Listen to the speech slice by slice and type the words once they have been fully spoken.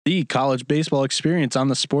The college baseball experience on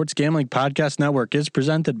the Sports Gambling Podcast Network is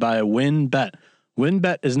presented by WynnBET.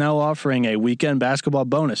 WynnBET is now offering a weekend basketball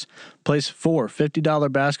bonus. Place 4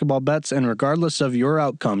 $50 basketball bets, and regardless of your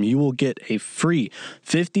outcome, you will get a free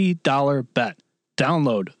 $50 bet.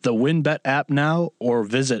 Download the WynnBET app now or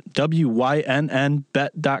visit WYNNBet.com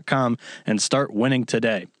and start winning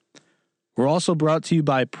today. We're also brought to you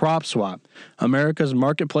by PropSwap, America's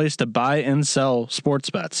marketplace to buy and sell sports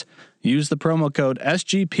bets. Use the promo code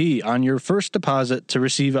SGP on your first deposit to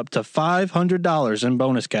receive up to $500 in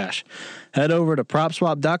bonus cash. Head over to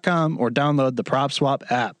PropSwap.com or download the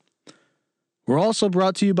PropSwap app. We're also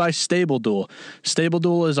brought to you by StableDuel.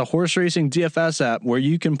 StableDuel is a horse racing DFS app where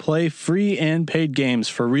you can play free and paid games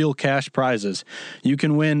for real cash prizes. You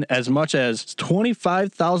can win as much as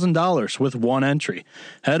 $25,000 with one entry.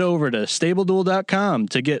 Head over to StableDuel.com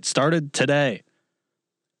to get started today.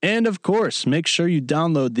 And of course, make sure you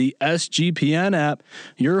download the SGPN app,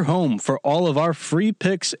 your home for all of our free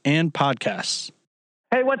picks and podcasts.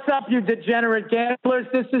 Hey, what's up, you degenerate gamblers?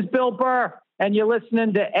 This is Bill Burr, and you're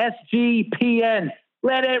listening to SGPN.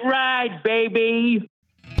 Let it ride, baby.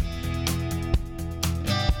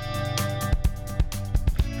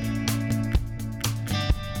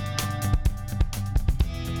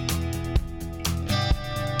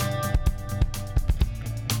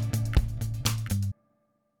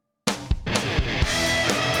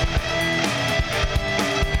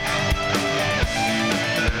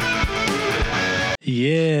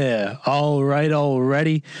 Yeah, all right,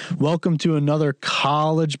 already. Welcome to another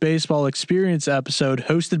college baseball experience episode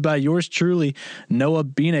hosted by yours truly, Noah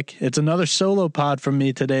Beanick. It's another solo pod from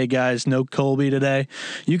me today, guys. No Colby today.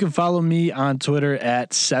 You can follow me on Twitter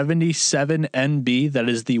at 77NB. That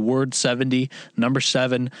is the word 70, number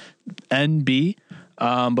 7, NB.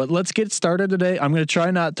 But let's get started today. I'm going to try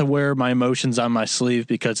not to wear my emotions on my sleeve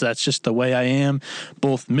because that's just the way I am.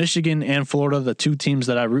 Both Michigan and Florida, the two teams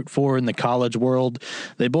that I root for in the college world,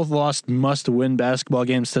 they both lost must-win basketball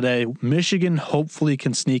games today. Michigan hopefully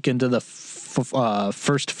can sneak into the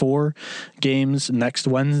first 4 games next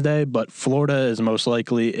Wednesday, but Florida is most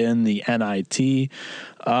likely in the NIT.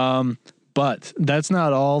 But that's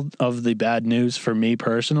not all of the bad news for me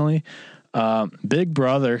personally. Big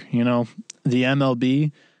Brother, the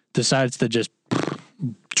MLB decides to just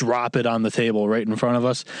drop it on the table right in front of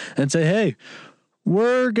us and say, hey,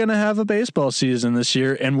 we're going to have a baseball season this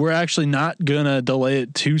year, and we're actually not going to delay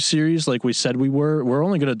it 2 series like we said we were. We're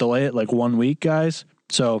only going to delay it like 1 week, guys.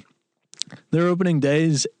 So their opening day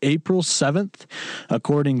is April 7th,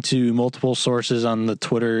 according to multiple sources on the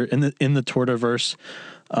Twitter, in the Twitterverse.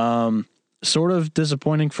 Sort of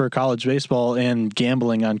disappointing for college baseball and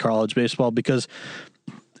gambling on college baseball because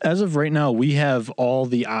as of right now, we have all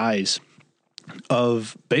the eyes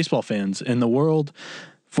of baseball fans in the world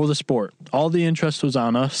for the sport. All the interest was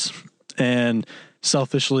on us, and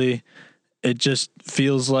selfishly, it just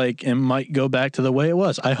feels like it might go back to the way it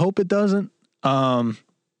was. I hope it doesn't.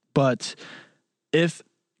 But if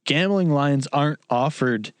gambling lines aren't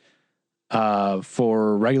offered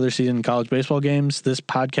for regular season college baseball games, this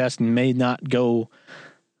podcast may not go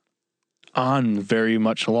on very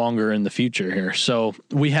much longer in the future here. So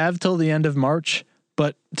we have till the end of March,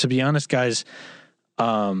 but to be honest, guys,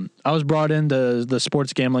 I was brought into the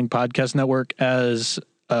Sports Gambling Podcast Network as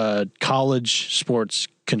a college sports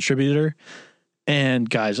contributor. And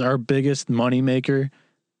guys, our biggest moneymaker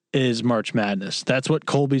is March Madness. That's what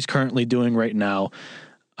Colby's currently doing right now.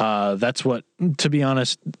 That's what, to be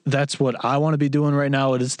honest, that's what I want to be doing right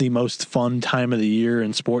now. It is the most fun time of the year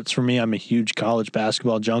in sports for me. I'm a huge college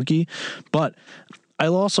basketball junkie, but I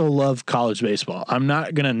also love college baseball. I'm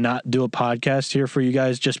not going to not do a podcast here for you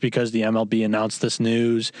guys just because the MLB announced this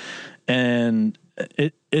news, and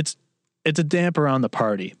it's a damper on the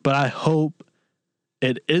party, but I hope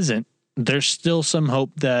it isn't. There's still some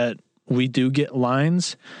hope that we do get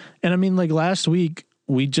lines. And I mean, like last week,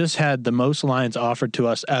 we just had the most lines offered to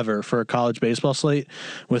us ever for a college baseball slate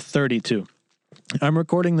with 32. I'm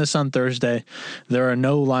recording this on Thursday. There are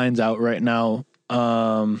no lines out right now.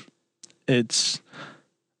 It's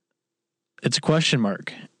a question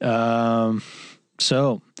mark.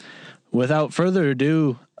 So without further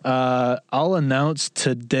ado, I'll announce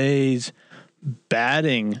today's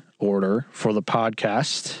batting order for the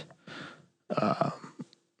podcast.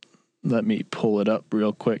 Let me pull it up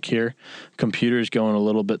real quick here. Computer's going a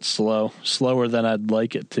little bit slower than I'd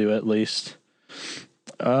like it to, at least.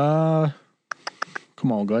 Come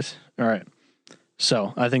on, guys. All right.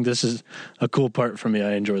 So I think this is a cool part for me.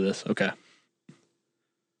 I enjoy this. Okay.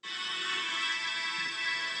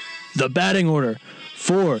 The batting order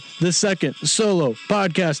for the second solo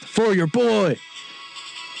podcast for your boy.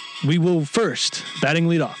 we will first, batting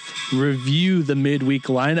leadoff, review the midweek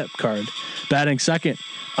lineup card. Batting second,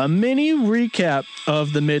 a mini recap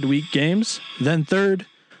of the midweek games. Then third,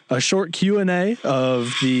 a short Q&A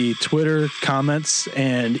of the Twitter comments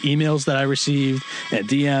and emails that I received and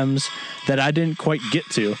DMs that I didn't quite get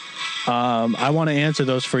to. I want to answer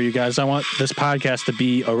those for you guys. I want this podcast to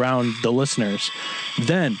be around the listeners.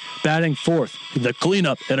 Then, batting fourth, the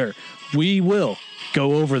cleanup hitter. We will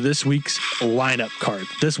go over this week's lineup card.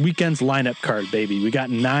 This weekend's lineup card, baby. We got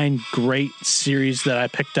 9 great series that I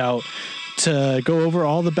picked out to go over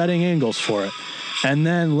all the betting angles for it. And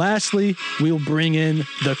then lastly, we'll bring in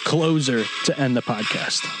the closer to end the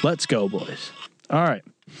podcast. Let's go, boys. All right.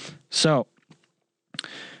 So,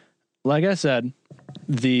 like I said,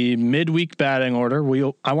 the midweek batting order,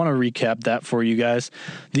 I want to recap that for you guys.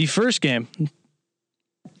 The first game,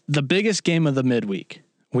 the biggest game of the midweek,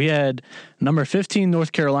 we had number 15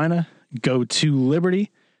 North Carolina go to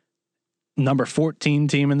Liberty, number 14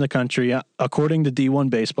 team in the country, according to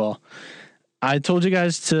D1 Baseball. I told you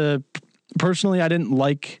guys to... Personally, I didn't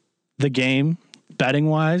like the game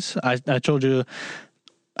betting-wise. I told you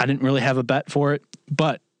I didn't really have a bet for it,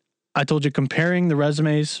 but I told you comparing the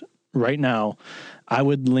resumes right now, I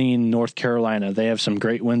would lean North Carolina. They have some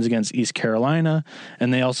great wins against East Carolina,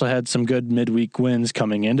 and they also had some good midweek wins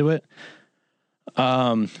coming into it.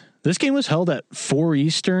 This game was held at 4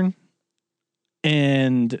 Eastern,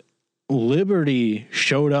 and Liberty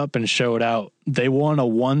showed up and showed out. They won a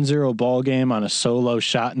 1-0 ball game on a solo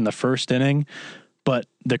shot in the first inning, but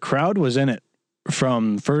the crowd was in it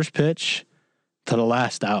from first pitch to the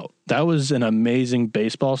last out. That was an amazing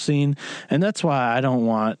baseball scene, and that's why I don't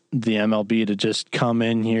want the MLB to just come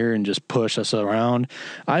in here and just push us around.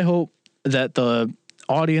 I hope that the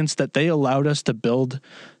audience that they allowed us to build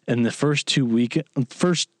in the first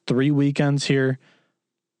 3 weekends here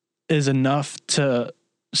is enough to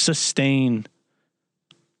sustain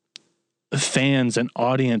fans and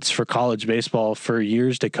audience for college baseball for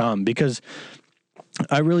years to come, because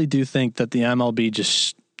I really do think that the MLB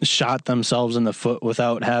just shot themselves in the foot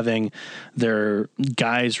without having their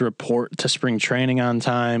guys report to spring training on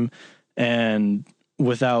time, and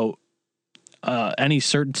without any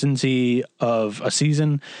certainty of a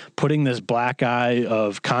season, putting this black eye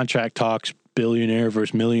of contract talks, billionaire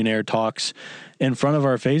versus millionaire talks in front of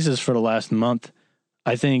our faces for the last month.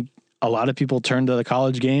 I think a lot of people turn to the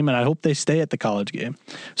college game, and I hope they stay at the college game.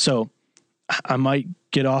 So I might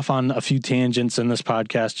get off on a few tangents in this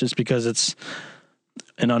podcast just because it's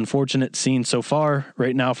an unfortunate scene so far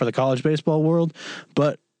right now for the college baseball world,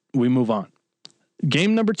 but we move on.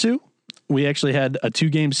 Game number 2, we actually had a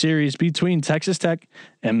 2-game series between Texas Tech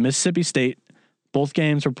and Mississippi State. Both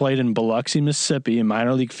games were played in Biloxi, Mississippi, in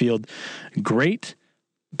minor league field. Great,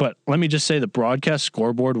 but let me just say the broadcast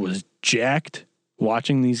scoreboard was jacked.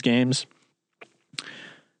 Watching these games,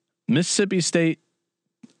 Mississippi State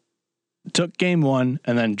took game 1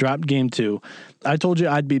 and then dropped game 2. I told you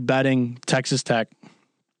I'd be betting Texas Tech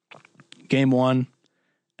game 1,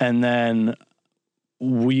 and then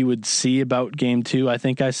we would see about game 2, I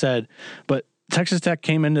think I said. But Texas Tech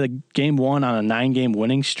came into the game 1 on a 9-game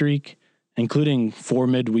winning streak, including 4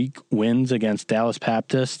 midweek wins against Dallas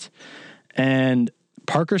Baptist. And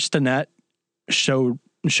Parker Stinnett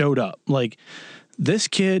showed up. Like, this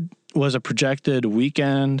kid was a projected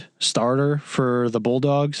weekend starter for the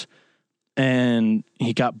Bulldogs, and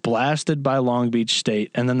he got blasted by Long Beach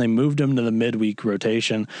State, and then they moved him to the midweek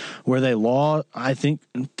rotation where they I think,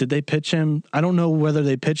 did they pitch him? I don't know whether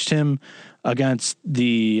they pitched him against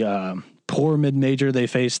the poor mid-major they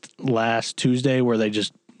faced last Tuesday where they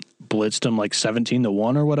just blitzed him like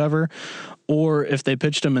 17-1 or whatever, or if they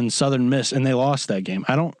pitched him in Southern Miss and they lost that game.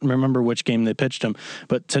 I don't remember which game they pitched him,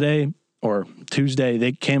 but today or Tuesday,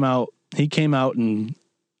 he came out and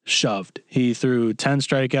shoved. He threw 10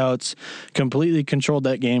 strikeouts, completely controlled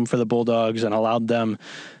that game for the Bulldogs and allowed them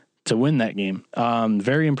to win that game.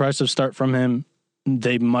 Very impressive start from him.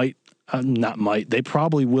 They they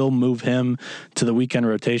probably will move him to the weekend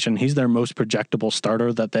rotation. He's their most projectable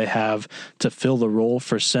starter that they have to fill the role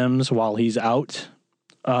for Sims while he's out.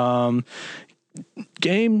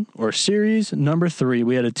 Game or series number 3,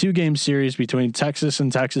 we had a 2-game series between Texas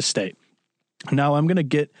and Texas State. Now I'm going to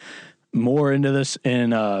get more into this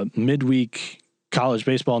in midweek college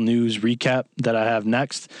baseball news recap that I have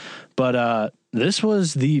next, but this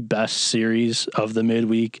was the best series of the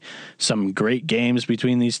midweek. Some great games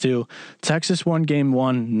between these two. Texas won game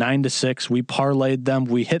 1, 9-6. We parlayed them.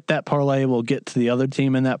 We hit that parlay. We'll get to the other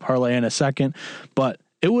team in that parlay in a second, but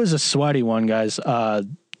it was a sweaty one, guys.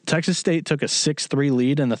 Texas State took a 6-3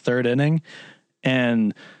 lead in the 3rd inning,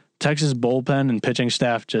 and Texas bullpen and pitching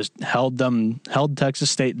staff just held Texas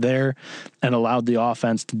State there and allowed the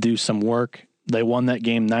offense to do some work. They won that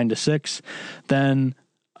game 9-6. Then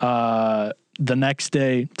the next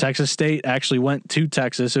day, Texas State actually went to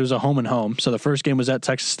Texas. It was a home and home. So the first game was at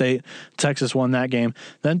Texas State. Texas won that game.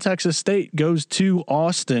 Then Texas State goes to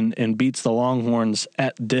Austin and beats the Longhorns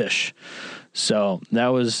at Dish. So that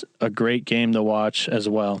was a great game to watch as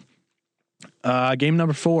well. Game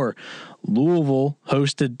number 4, Louisville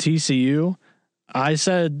hosted TCU. I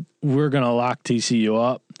said we're going to lock TCU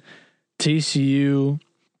up. TCU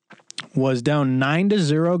was down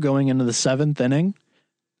 9-0 going into the 7th inning,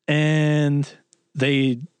 and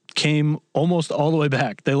they came almost all the way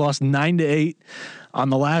back. They lost 9-8 on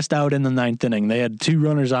the last out in the 9th inning. They had 2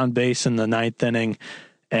 runners on base in the 9th inning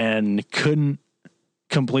and couldn't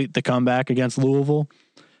complete the comeback against Louisville.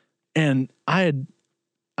 And I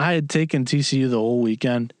had taken TCU the whole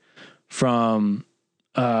weekend from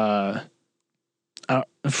the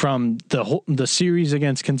series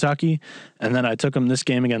against Kentucky, and then I took them this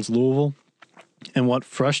game against Louisville. And what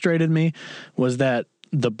frustrated me was that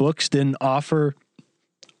the books didn't offer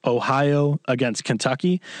Ohio against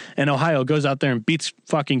Kentucky, and Ohio goes out there and beats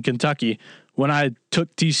fucking Kentucky when I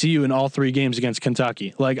took TCU in all 3 games against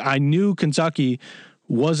Kentucky. Like, I knew Kentucky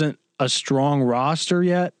wasn't a strong roster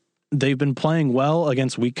yet. They've been playing well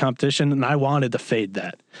against weak competition, and I wanted to fade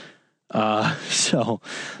that. So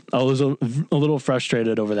I was a little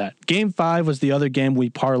frustrated over that. Game 5 was the other game we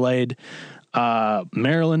parlayed.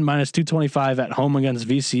 Maryland minus 225 at home against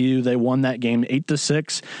VCU. They won that game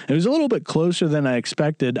 8-6. It was a little bit closer than I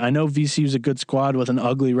expected. I know VCU's a good squad with an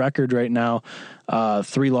ugly record right now.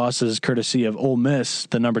 3 losses courtesy of Ole Miss,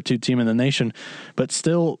 the number 2 team in the nation, but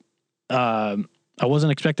still, I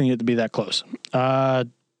wasn't expecting it to be that close.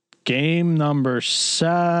 Game number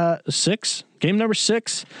 6.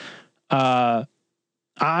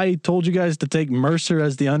 I told you guys to take Mercer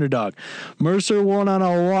as the underdog. Mercer won on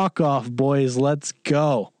a walk-off, boys. Let's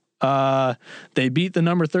go. They beat the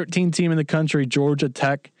number 13 team in the country, Georgia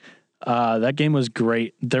Tech. That game was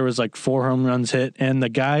great. There was like 4 home runs hit. And the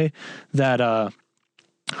guy that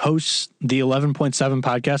hosts the 11.7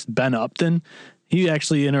 podcast, Ben Upton, he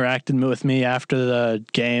actually interacted with me after the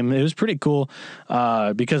game. It was pretty cool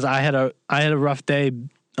because I had a rough day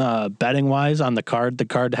betting wise on the card. The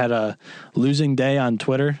card had a losing day on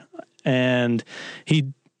Twitter, and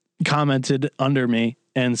he commented under me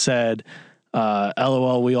and said,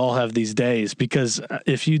 LOL, we all have these days, because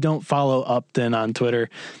if you don't follow Upton on Twitter,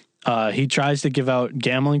 he tries to give out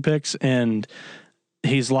gambling picks, and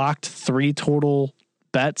he's locked 3 total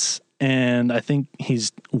bets, and I think he's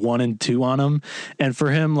 1-2 on them. And for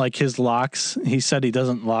him, like, his locks, he said he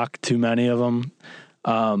doesn't lock too many of them.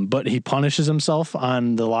 But he punishes himself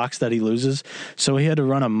on the locks that he loses. So he had to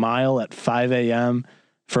run a mile at 5 a.m.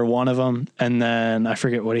 for one of them. And then I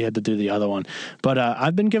forget what he had to do the other one. But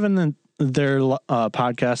I've been giving their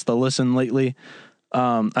podcast the listen lately.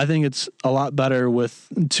 I think it's a lot better with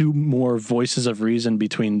 2 more voices of reason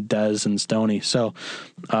between Dez and Stoney. So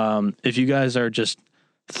if you guys are just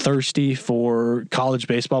thirsty for college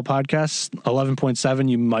baseball podcasts, 11.7,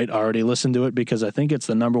 you might already listen to it because I think it's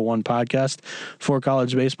the number 1 podcast for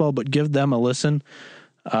college baseball, but give them a listen.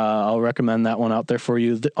 I'll recommend that one out there for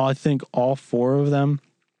you. I think all 4 of them,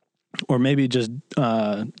 or maybe just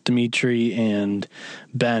Dimitri and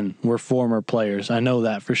Ben, were former players. I know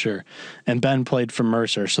that for sure. And Ben played for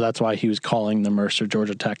Mercer, so that's why he was calling the Mercer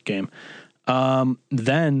Georgia Tech game.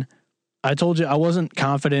 Then I told you I wasn't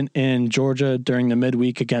confident in Georgia during the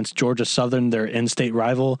midweek against Georgia Southern, their in-state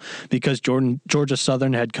rival, because Georgia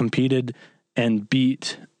Southern had competed and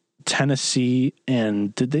beat Tennessee.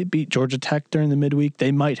 And did they beat Georgia Tech during the midweek?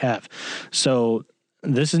 They might have. So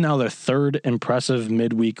this is now their 3rd impressive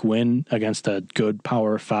midweek win against a good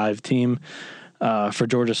Power 5 team for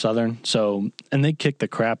Georgia Southern. So, and they kicked the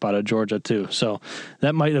crap out of Georgia too. So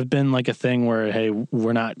that might have been like a thing where, hey,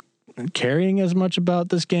 we're not caring as much about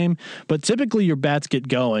this game, but typically your bats get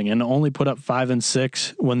going, and only put up 5 and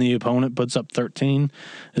 6 when the opponent puts up 13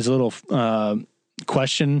 is a little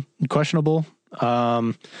questionable.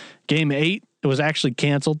 Game 8, it was actually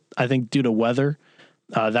canceled, I think, due to weather.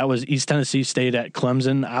 That was East Tennessee State at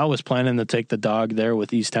Clemson. I was planning to take the dog there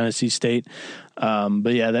with East Tennessee State.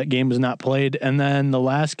 But yeah, that game was not played. And then the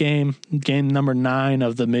last game number 9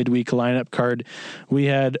 of the midweek lineup card, we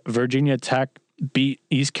had Virginia Tech beat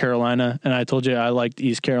East Carolina, and I told you I liked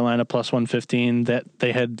East Carolina plus 115, that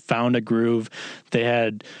they had found a groove. They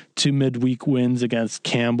had 2 midweek wins against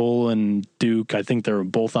Campbell and Duke. I think they were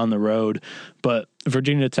both on the road, but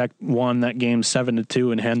Virginia Tech won that game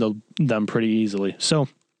 7-2 and handled them pretty easily. So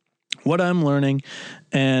what I'm learning,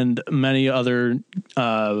 and many other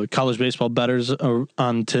college baseball bettors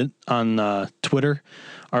on Twitter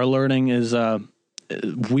are learning, is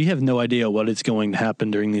we have no idea what is going to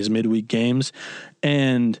happen during these midweek games.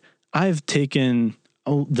 And I've taken,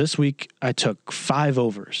 this week I took 5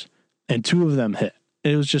 overs and 2 of them hit.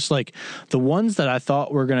 It was just like the ones that I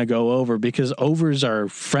thought were going to go over, because overs are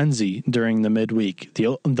frenzy during the midweek.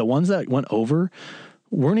 The ones that went over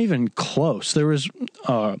weren't even close. There was,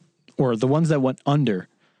 or the ones that went under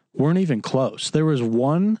weren't even close. There was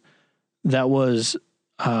one that was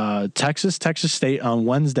Texas State on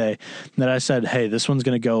Wednesday that I said, hey, this one's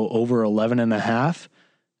going to go over 11.5.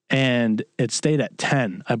 And it stayed at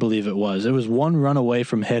 10, I believe it was. It was 1 run away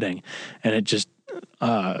from hitting, and it just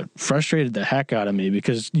frustrated the heck out of me,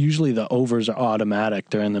 because usually the overs are automatic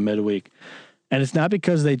during the midweek. And it's not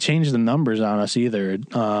because they changed the numbers on us either.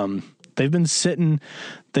 They've been sitting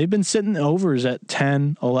overs at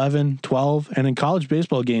 10, 11, 12. And in college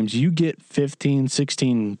baseball games, you get 15,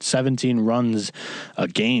 16, 17 runs a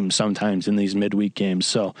game sometimes in these midweek games.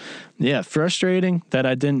 So, yeah, frustrating that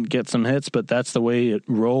I didn't get some hits, but that's the way it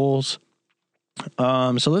rolls.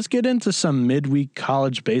 So let's get into some midweek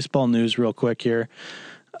college baseball news real quick here.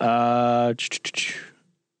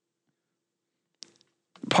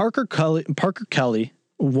 Parker Kelly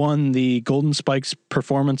won the Golden Spikes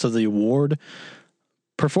Performance of the Week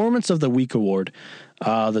award.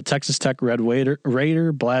 The Texas Tech Red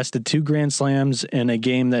Raider blasted 2 grand slams in a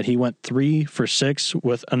game that he went 3 for 6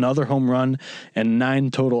 with another home run and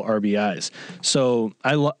 9 total RBIs. So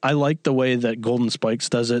I like the way that Golden Spikes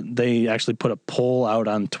does it. They actually put a poll out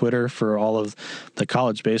on Twitter for all of the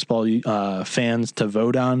college baseball fans to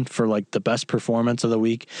vote on for like the best performance of the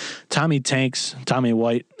week. Tommy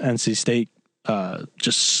White, NC State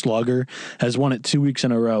just slugger, has won it 2 weeks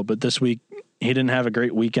in a row, but this week he didn't have a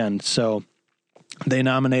great weekend. So they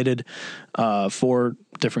nominated 4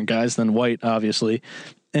 different guys than White, obviously,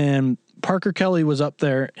 and Parker Kelly was up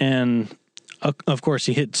there, and of course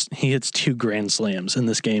he hits 2 grand slams in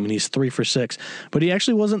this game, and he's 3 for 6. But he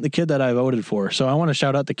actually wasn't the kid that I voted for, so I want to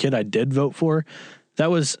shout out the kid I did vote for.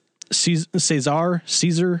 That was Cesar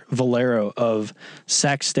Valero of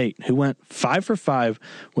Sac State, who went 5 for 5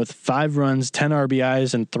 with 5 runs, 10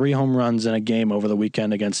 RBIs, and 3 home runs in a game over the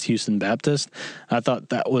weekend against Houston Baptist. I thought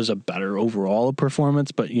that was a better overall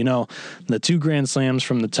performance, but the 2 grand slams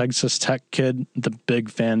from the Texas Tech kid, the big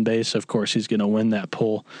fan base, of course he's going to win that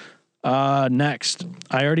poll. Next,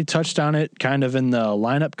 I already touched on it kind of in the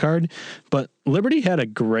lineup card, but Liberty had a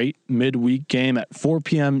great midweek game at 4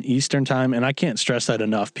 p.m. Eastern time, and I can't stress that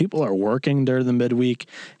enough. People are working during the midweek,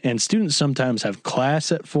 and students sometimes have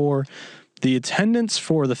class at 4. The attendance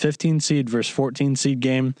for the 15 seed versus 14 seed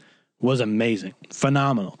game was amazing,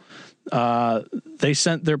 phenomenal. They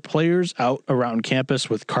sent their players out around campus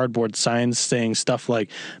with cardboard signs saying stuff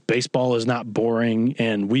like baseball is not boring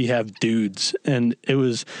and we have dudes. And it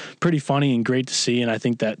was pretty funny and great to see. And I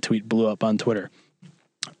think that tweet blew up on Twitter.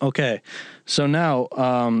 Okay. So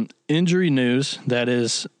now, injury news that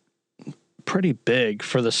is pretty big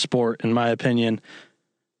for the sport, in my opinion.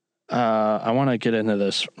 I want to get into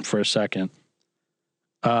this for a second.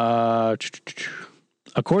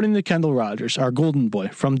 According to Kendall Rogers, our golden boy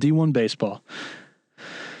from D1 Baseball,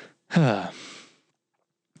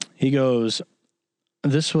 he goes,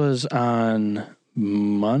 this was on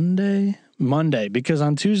Monday, because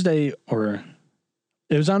on Tuesday, or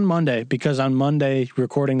it was on Monday, because on Monday,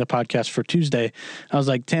 recording the podcast for Tuesday, I was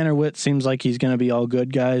like, Tanner Witt seems like he's going to be all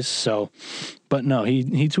good, guys. So, but no, he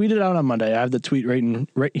tweeted out on Monday. I have the tweet right in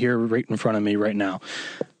front of me right now.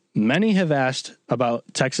 Many have asked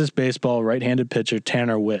about Texas baseball right-handed pitcher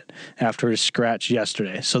Tanner Witt after his scratch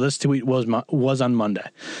yesterday. So this tweet was on Monday.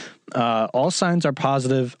 All signs are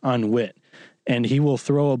positive on Witt, and he will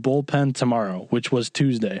throw a bullpen tomorrow, which was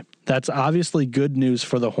Tuesday. That's obviously good news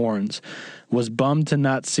for the Horns. Was bummed to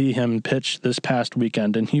not see him pitch this past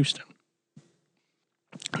weekend in Houston.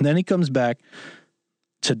 And then he comes back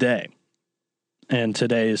today, and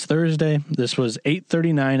today is Thursday. This was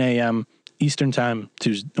 8:39 a.m. Eastern time,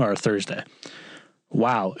 Thursday.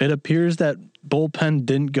 Wow. It appears that bullpen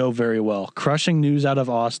didn't go very well. Crushing news out of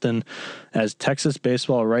Austin as Texas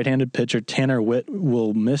baseball right-handed pitcher Tanner Witt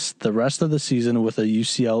will miss the rest of the season with a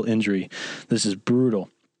UCL injury. This is brutal.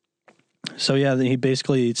 So yeah, he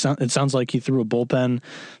basically, it sounds like he threw a bullpen,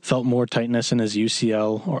 felt more tightness in his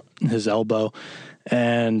UCL or his elbow,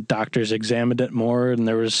 and doctors examined it more, and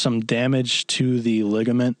there was some damage to the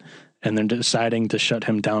ligament, and they're deciding to shut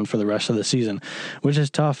him down for the rest of the season, which is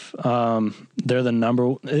tough. It was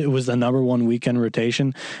the number 1 weekend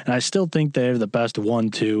rotation, and I still think they have the best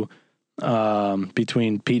 1-2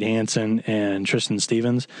 between Pete Hansen and Tristan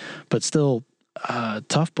Stevens, but still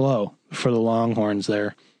tough blow for the Longhorns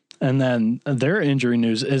there. And then their injury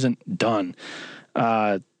news isn't done.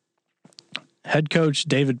 Head coach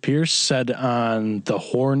David Pierce said on the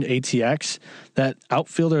Horn ATX that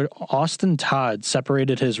outfielder Austin Todd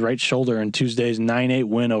separated his right shoulder in Tuesday's 9-8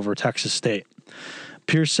 win over Texas State.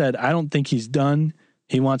 Pierce said, "I don't think he's done.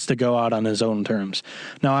 He wants to go out on his own terms."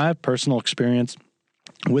 Now, I have personal experience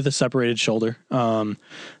with a separated shoulder. I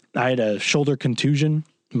had a shoulder contusion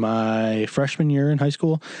my freshman year in high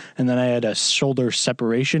school, and then I had a shoulder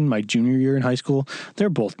separation my junior year in high school. They're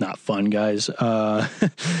both not fun, guys. I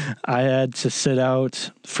had to sit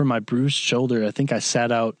out for my bruised shoulder. I think I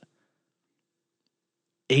sat out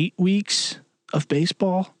 8 weeks of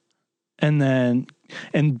baseball, and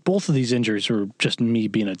both of these injuries were just me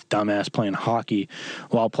being a dumbass playing hockey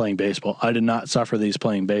while playing baseball. I did not suffer these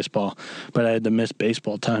playing baseball, but I had to miss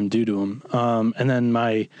baseball time due to them. And then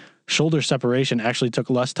my shoulder separation actually took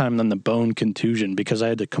less time than the bone contusion because I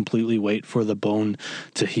had to completely wait for the bone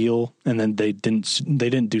to heal, and then they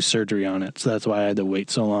didn't do surgery on it, so that's why I had to wait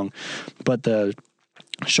so long. But the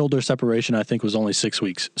shoulder separation, I think, was only 6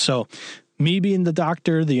 weeks. So me being the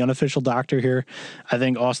doctor, the unofficial doctor here, I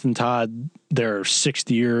think Austin Todd, their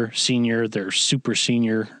 6th-year senior, their super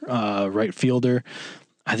senior right fielder,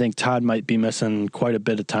 I think Todd might be missing quite a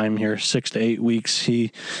bit of time here, 6 to 8 weeks.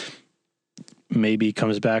 He maybe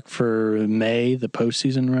comes back for May, the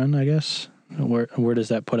postseason run, I guess. Where does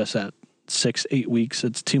that put us at? 6-8 weeks.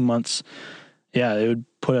 It's 2 months. Yeah, it would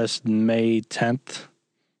put us May 10th,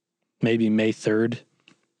 maybe May 3rd.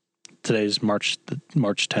 Today's March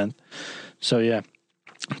 10th. So, yeah,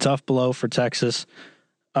 tough blow for Texas.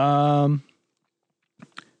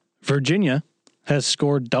 Virginia has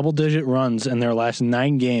scored double-digit runs in their last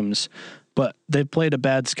 9 games, but they've played a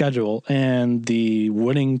bad schedule, and the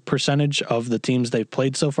winning percentage of the teams they've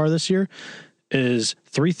played so far this year is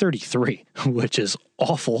 .333, which is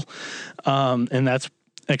awful. And that's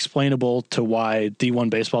explainable to why D1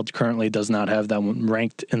 baseball currently does not have that one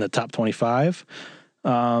ranked in the top 25.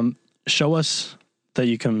 Show us that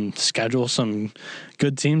you can schedule some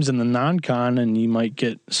good teams in the non-con, and you might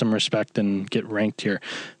get some respect and get ranked here.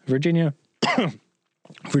 Virginia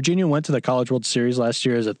went to the College World Series last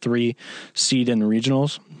year as a 3 seed in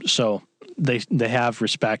regionals, so they have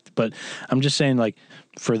respect. But I'm just saying, like,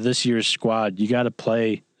 for this year's squad, you got to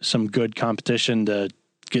play some good competition to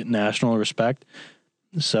get national respect.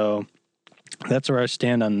 So that's where I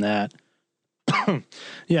stand on that.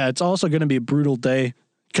 Yeah, it's also going to be a brutal day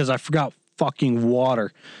because I forgot fucking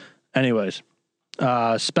water. Anyways,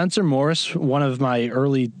 Spencer Morris, one of my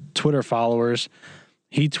early Twitter followers,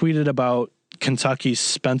 he tweeted about Kentucky's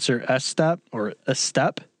Spencer Estep.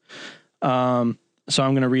 So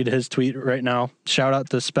I'm going to read his tweet right now. Shout out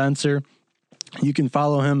to Spencer. You can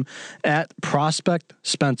follow him at Prospect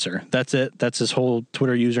Spencer. That's it. That's his whole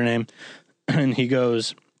Twitter username. And he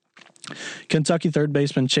goes, Kentucky third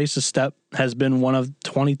baseman Chase Estep has been one of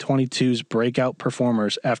 2022's breakout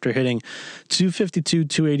performers after hitting .252,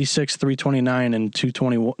 .286, .329, and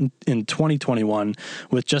 .221 in 2021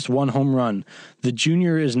 with just 1 home run. The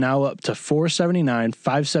junior is now up to .479,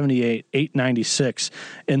 .578, .896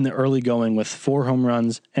 in the early going with 4 home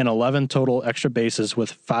runs and 11 total extra bases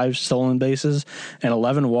with 5 stolen bases and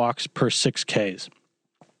 11 walks per 6 Ks.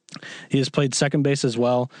 He has played second base as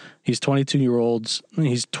well. He's 22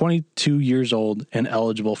 years old and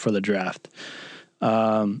eligible for the draft.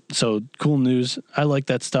 So cool news. I like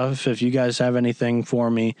that stuff. If you guys have anything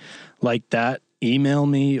for me like that, email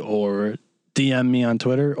me or DM me on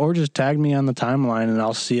Twitter or just tag me on the timeline and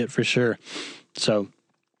I'll see it for sure. So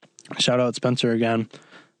shout out Spencer again.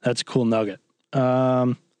 That's a cool nugget.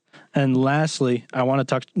 And lastly, I want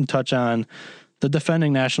to touch on the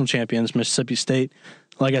defending national champions, Mississippi State.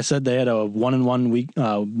 Like I said, they had a 1-1 week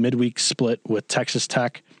midweek split with Texas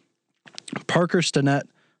Tech. Parker Stinnett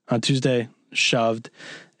on Tuesday shoved,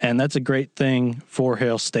 and that's a great thing for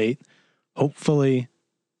Hail State. Hopefully,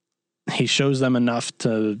 he shows them enough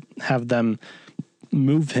to have them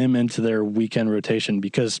move him into their weekend rotation,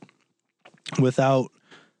 because without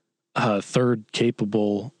a third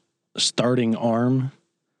capable starting arm,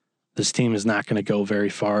 this team is not going to go very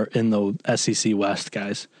far in the SEC West,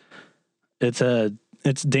 guys.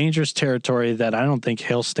 It's dangerous territory that I don't think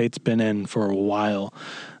Hail State's been in for a while.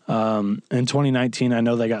 In 2019, I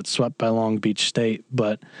know they got swept by Long Beach State,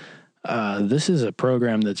 but this is a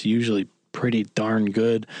program that's usually pretty darn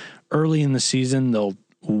good. Early in the season, they'll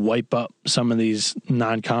wipe up some of these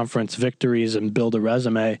non-conference victories and build a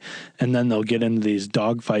resume, and then they'll get into these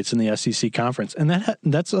dogfights in the SEC conference. And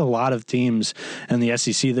that's a lot of teams in the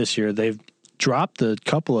SEC this year. They've dropped a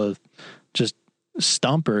couple of just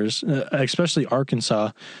stumpers, especially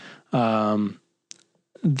Arkansas.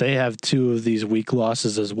 They have 2 of these weak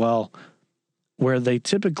losses as well, where they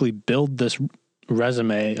typically build this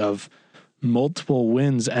resume of multiple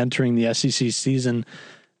wins entering the SEC season,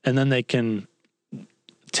 and then they can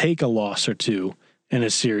take a loss or 2 in a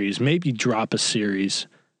series, maybe drop a series,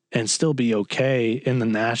 and still be okay in the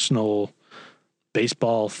national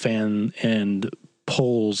baseball fan and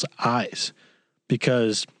polls' eyes,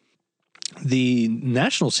 because the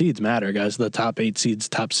national seeds matter, guys. The top 8 seeds,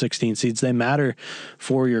 top 16 seeds, they matter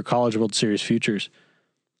for your College World Series futures.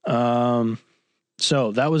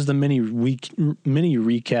 So that was the mini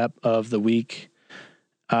recap of the week.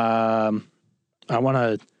 I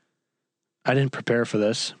didn't prepare for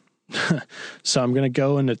this. So I'm going to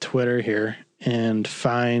go into Twitter here and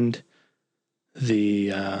find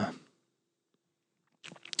the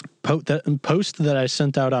post that I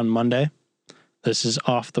sent out on Monday. This is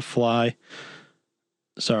off the fly.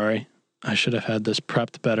 Sorry, I should have had this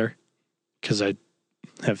prepped better because I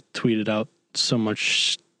have tweeted out so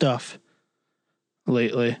much stuff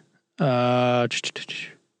lately. Because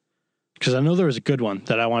I know there was a good one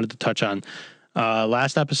that I wanted to touch on.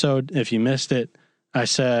 Last episode, if you missed it, I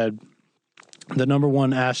said the number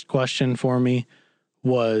one asked question for me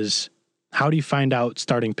was, how do you find out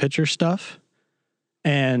starting pitcher stuff?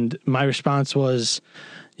 And my response was,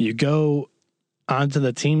 you go onto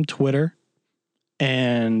the team Twitter,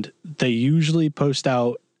 and they usually post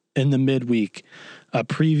out in the midweek a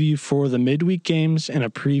preview for the midweek games and a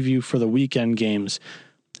preview for the weekend games,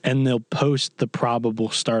 and they'll post the probable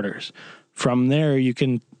starters. From there, you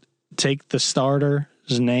can take the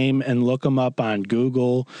starter's name and look them up on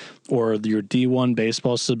Google or your D1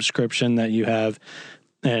 baseball subscription that you have,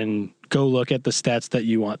 and go look at the stats that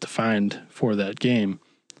you want to find for that game.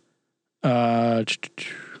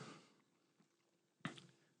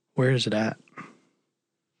 Where is it at?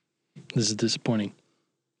 This is disappointing.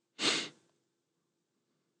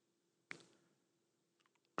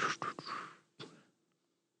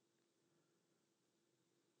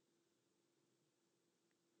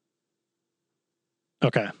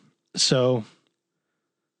 Okay, so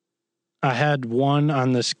I had one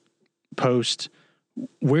on this post.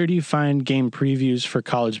 Where do you find game previews for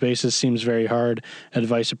college bases? Seems very hard.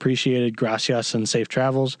 Advice appreciated. Gracias and safe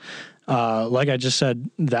travels. Like I just said,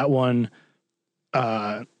 that one,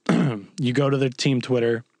 you go to the team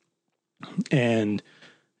Twitter and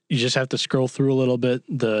you just have to scroll through a little bit.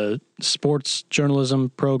 The sports journalism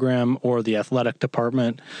program or the athletic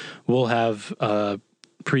department will have a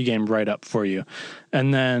pregame write-up for you.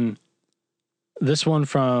 And then this one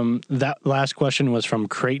from that last question was from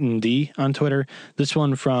Creighton D on Twitter. This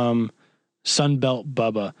one from Sunbelt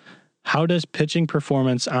Bubba. How does pitching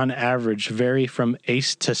performance on average vary from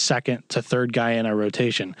ace to second to third guy in a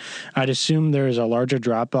rotation? I'd assume there is a larger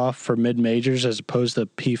drop-off for mid-majors as opposed to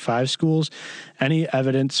P5 schools. Any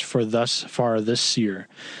evidence for thus far this year?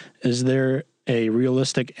 Is there a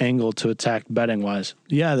realistic angle to attack betting-wise?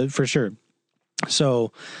 Yeah, for sure.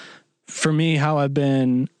 So for me, how I've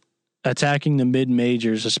been attacking the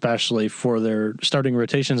mid-majors, especially for their starting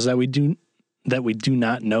rotations that we do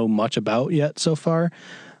not know much about yet so far,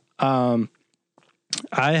 I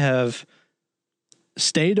have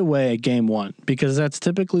stayed away at game one because that's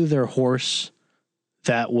typically their horse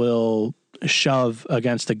that will shove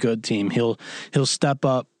against a good team. He'll step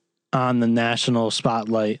up on the national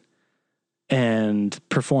spotlight and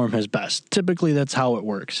perform his best. Typically that's how it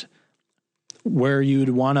works. Where you'd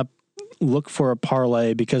want to look for a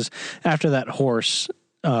parlay, because after that horse,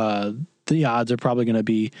 the odds are probably going to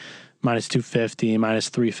be minus 250, minus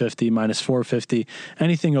 350, minus 450,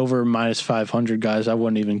 anything over minus 500, guys. I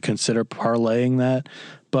wouldn't even consider parlaying that,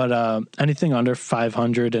 but anything under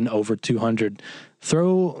 500 and over 200,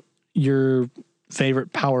 throw your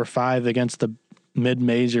favorite power 5 against the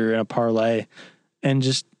mid-major in a parlay and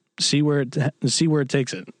just see where it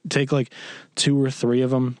takes it. Take like 2 or 3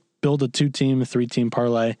 of them, build a 2-team, 3-team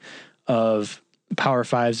parlay of power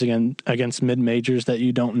 5s against mid-majors that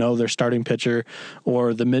you don't know their starting pitcher,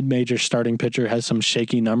 or the mid-major starting pitcher has some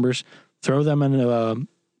shaky numbers. Throw them into a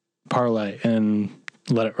parlay and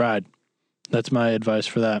let it ride. That's my advice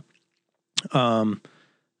for that.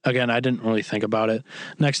 Again, I didn't really think about it.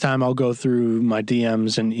 Next time I'll go through my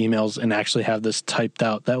DMs and emails and actually have this typed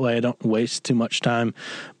out. That way I don't waste too much time.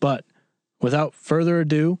 But without further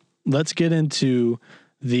ado, let's get into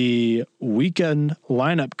the weekend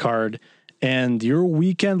lineup card. And your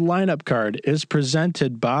weekend lineup card is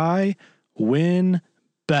presented by WynnBET.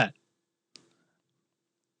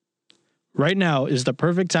 Right now is the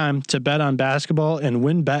perfect time to bet on basketball, and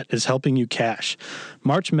WynnBET is helping you cash.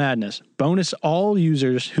 March Madness. Bonus all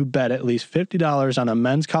users who bet at least $50 on a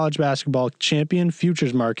men's college basketball champion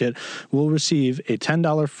futures market will receive a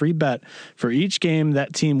 $10 free bet for each game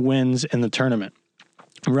that team wins in the tournament.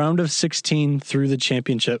 Round of 16 through the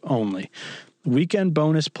championship only. Weekend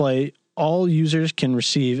bonus play. All users can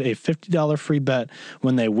receive a $50 free bet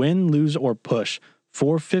when they win, lose, or push.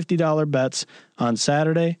 4 $50 bets on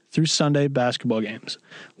Saturday through Sunday basketball games.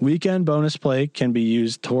 Weekend bonus play can be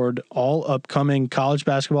used toward all upcoming college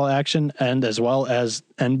basketball action and as well as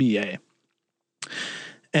NBA.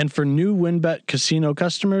 And for new WynnBET casino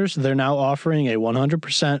customers, they're now offering a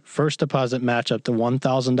 100% first deposit match up to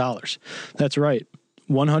 $1,000. That's right,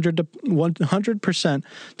 100%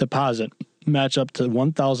 deposit match up to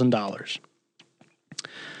 $1,000.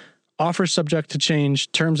 Offer subject to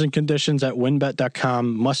change. Terms and conditions at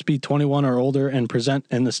wynnbet.com. Must be 21 or older and present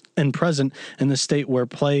in the state where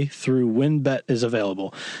play through WynnBET is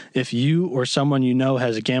available. If you or someone you know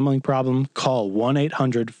has a gambling problem, call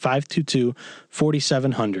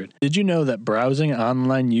 1-800-522-4700. Did you know that browsing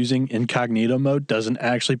online using incognito mode doesn't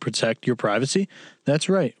actually protect your privacy? That's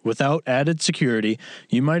right. Without added security,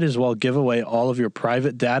 you might as well give away all of your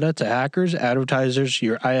private data to hackers, advertisers,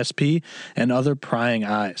 your ISP, and other prying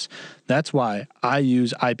eyes. That's why I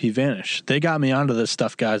use IPVanish. They got me onto this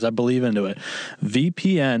stuff, guys. I believe into it.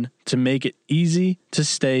 VPN to make it easy to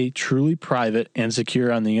stay truly private and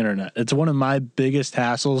secure on the internet. It's one of my biggest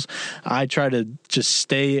hassles. I try to just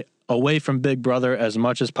stay away from Big Brother as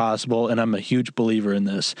much as possible, and I'm a huge believer in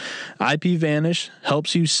this. IPVanish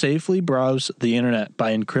helps you safely browse the internet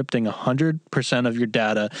by encrypting 100% of your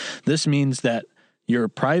data. This means that your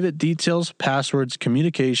private details, passwords,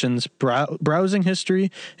 communications, browsing history,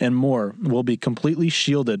 and more will be completely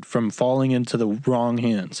shielded from falling into the wrong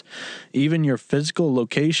hands. Even your physical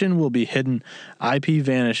location will be hidden.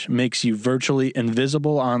 IPVanish makes you virtually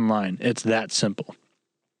invisible online. It's that simple.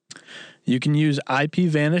 You can use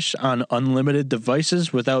IPVanish on unlimited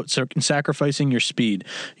devices without sacrificing your speed.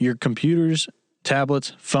 Your computers,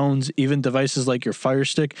 tablets, phones, even devices like your Fire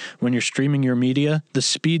Stick, when you're streaming your media, the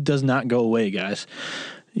speed does not go away, guys.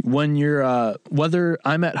 When you're, whether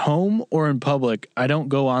I'm at home or in public, I don't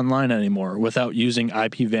go online anymore without using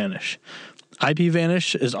IPVanish.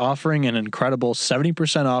 IPVanish is offering an incredible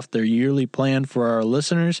 70% off their yearly plan for our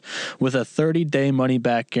listeners with a 30-day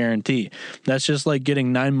money-back guarantee. That's just like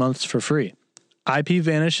getting 9 months for free.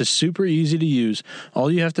 IPVanish is super easy to use.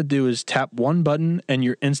 All you have to do is tap one button and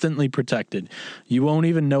you're instantly protected. You won't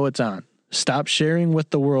even know it's on. Stop sharing with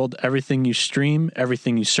the world everything you stream,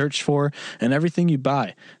 everything you search for, and everything you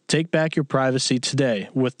buy. Take back your privacy today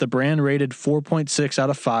with the brand rated 4.6 out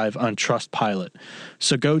of 5 on Trustpilot.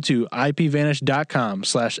 So go to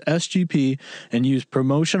ipvanish.com/SGP and use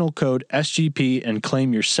promotional code SGP and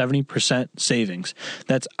claim your 70% savings.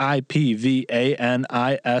 That's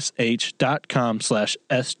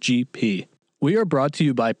ipvanish.com/SGP. We are brought to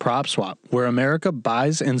you by PropSwap, where America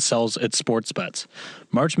buys and sells its sports bets.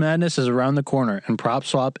 March Madness is around the corner, and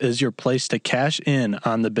PropSwap is your place to cash in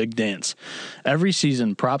on the big dance. Every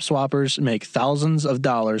season, PropSwappers make thousands of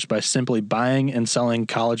dollars by simply buying and selling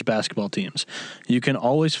college basketball teams. You can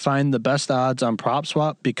always find the best odds on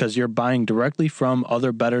PropSwap because you're buying directly from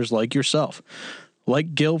other bettors like yourself.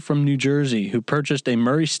 Like Gil from New Jersey, who purchased a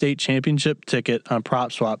Murray State Championship ticket on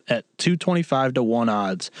PropSwap at 225 to 1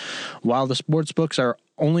 odds, while the sportsbooks are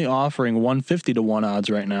only offering 150 to 1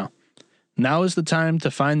 odds right now. Now is the time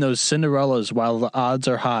to find those Cinderellas while the odds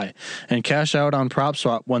are high and cash out on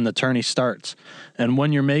PropSwap when the tourney starts. And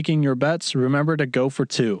when you're making your bets, remember to go for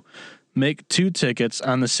 2. Make 2 tickets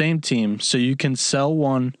on the same team so you can sell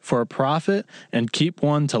one for a profit and keep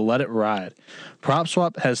one to let it ride.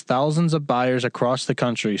 PropSwap has thousands of buyers across the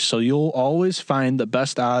country, so you'll always find the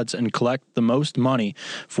best odds and collect the most money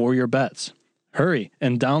for your bets. Hurry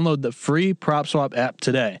and download the free PropSwap app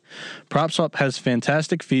today. PropSwap has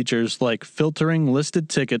fantastic features like filtering listed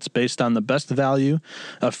tickets based on the best value,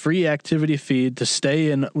 a free activity feed to stay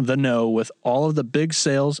in the know with all of the big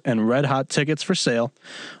sales and red-hot tickets for sale,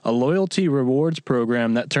 a loyalty rewards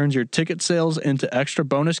program that turns your ticket sales into extra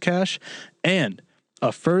bonus cash, and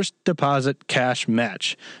a first deposit cash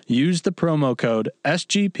match. Use the promo code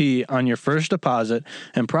SGP on your first deposit,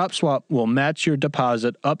 and PropSwap will match your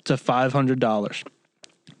deposit up to $500.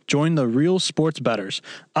 Join the real sports bettors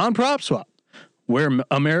on PropSwap, where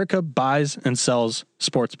America buys and sells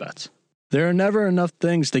sports bets. There are never enough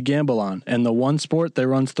things to gamble on, and the one sport that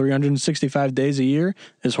runs 365 days a year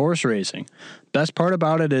is horse racing. Best part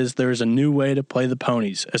about it is there's a new way to play the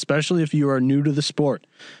ponies, especially if you are new to the sport.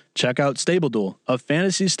 Check out Stable Duel, a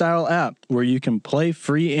fantasy-style app where you can play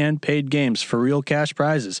free and paid games for real cash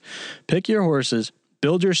prizes. Pick your horses,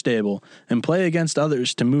 build your stable, and play against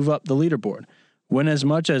others to move up the leaderboard. Win as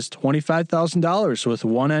much as $25,000 with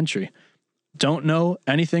one entry. Don't know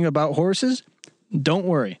anything about horses? Don't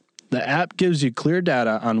worry. The app gives you clear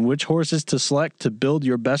data on which horses to select to build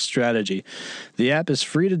your best strategy. The app is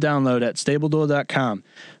free to download at StableDuel.com.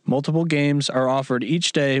 Multiple games are offered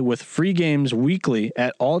each day with free games weekly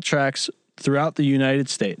at all tracks throughout the United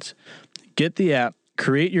States. Get the app,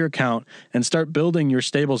 create your account, and start building your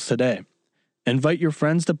stables today. Invite your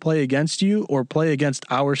friends to play against you or play against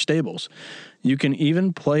our stables. You can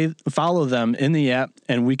even follow them in the app,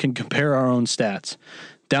 and we can compare our own stats.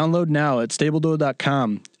 Download now at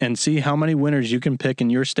StableDuel.com and see how many winners you can pick in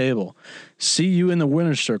your stable. See you in the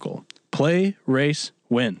winner's circle. Play, race,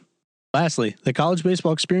 win. Lastly, the College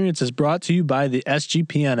Baseball Experience is brought to you by the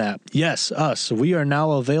SGPN app. Yes, us. We are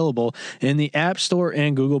now available in the App Store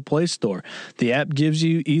and Google Play Store. The app gives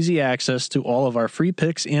you easy access to all of our free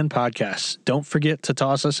picks and podcasts. Don't forget to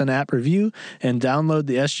toss us an app review and download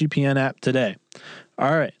the SGPN app today.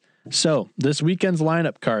 All right, so this weekend's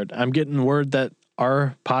lineup card. I'm getting word that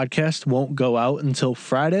our podcast won't go out until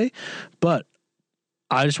Friday, but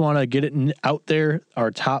I just want to get it out there,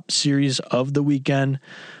 our top series of the weekend.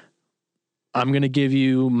 I'm going to give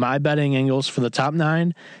you my betting angles for the top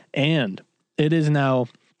 9, and it is now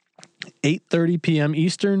 8:30 p.m.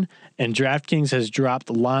 Eastern, and DraftKings has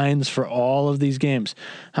dropped lines for all of these games.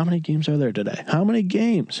 How many games are there today? How many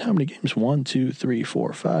games? 1, 2, 3,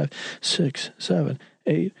 4, 5, 6, 7,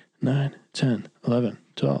 8, 9, 10, 11,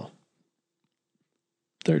 12.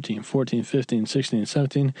 13, 14, 15, 16,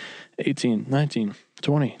 17, 18, 19,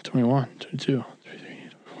 20, 21, 22, 23,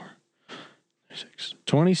 24, 26,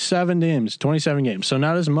 27 games. So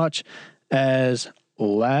not as much as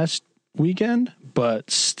last weekend,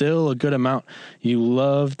 but still a good amount. You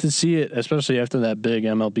love to see it, especially after that big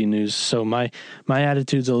MLB news. So my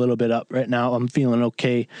attitude's a little bit up right now. I'm feeling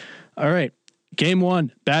okay. All right. Game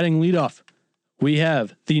 1, batting leadoff. We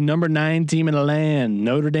have the number 9 team in the land,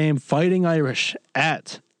 Notre Dame Fighting Irish,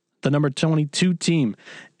 at the number 22 team,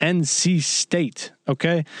 NC State.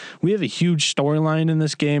 Okay, we have a huge storyline in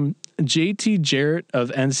this game. JT Jarrett of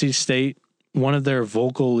NC State, one of their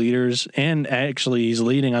vocal leaders, and actually he's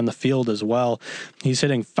leading on the field as well. He's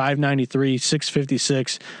hitting .593,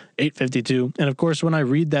 .656, .852. And of course, when I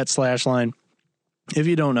read that slash line, if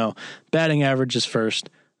you don't know, batting average is first,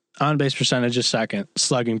 on-base percentage is second,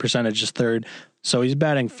 slugging percentage is third. So he's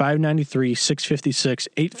batting .593, .656,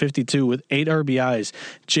 .852 with 8 RBIs.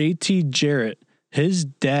 JT Jarrett, his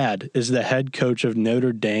dad is the head coach of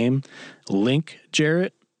Notre Dame, Link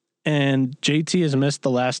Jarrett, and JT has missed the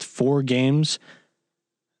last 4 games.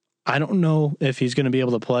 I don't know if he's going to be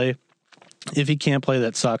able to play. If he can't play,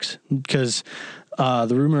 that sucks, because the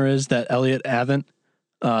rumor is that Elliott Avent,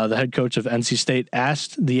 the head coach of NC State,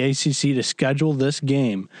 asked the ACC to schedule this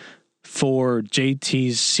game for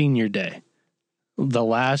JT's senior day, the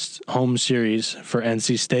last home series for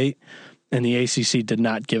NC State, and the ACC did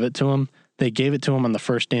not give it to him. They gave it to him on the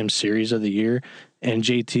first damn series of the year, and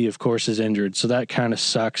JT, of course, is injured, so that kind of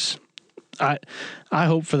sucks. I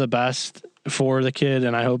hope for the best for the kid,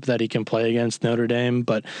 and I hope that he can play against Notre Dame,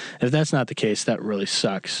 but if that's not the case, that really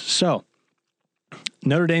sucks. So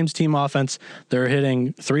Notre Dame's team offense, they're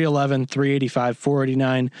hitting .311, .385,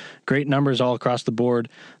 .489. Great numbers all across the board.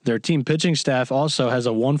 Their team pitching staff also has a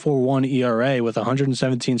 1.41 ERA with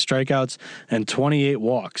 117 strikeouts and 28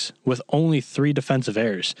 walks with only 3 defensive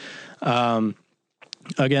errors.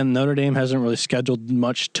 Again, Notre Dame hasn't really scheduled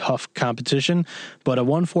much tough competition, but a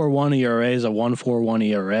 1.41 ERA is a 1.41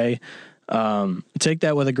 ERA. Take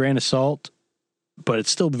that with a grain of salt, but it's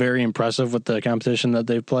still very impressive with the competition that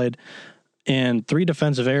they've played. And 3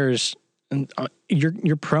 defensive errors,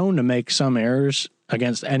 you're prone to make some errors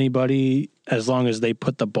against anybody as long as they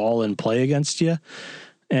put the ball in play against you.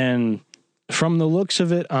 And from the looks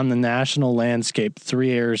of it on the national landscape, 3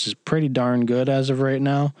 errors is pretty darn good as of right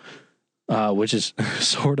now, which is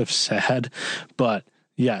sort of sad. But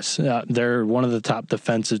yes, they're one of the top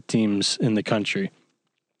defensive teams in the country.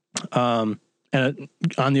 And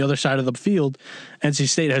on the other side of the field, NC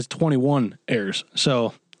State has 21 errors.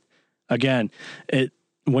 So again,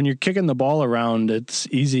 when you're kicking the ball around, it's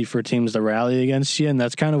easy for teams to rally against you, and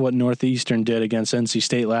that's kind of what Northeastern did against NC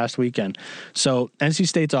State last weekend. So NC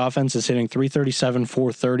State's offense is hitting 337,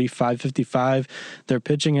 430, 555. Their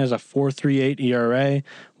pitching has a 4.38 ERA,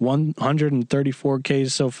 134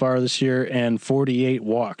 Ks so far this year, and 48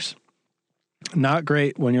 walks. Not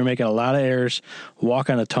great when you're making a lot of errors,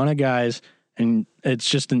 walking a ton of guys, and it's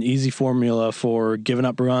just an easy formula for giving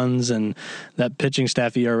up runs and that pitching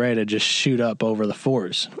staff ERA to just shoot up over the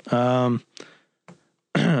fours. My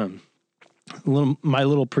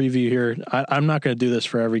little preview here. I'm not going to do this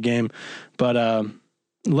for every game, but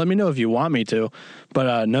let me know if you want me to.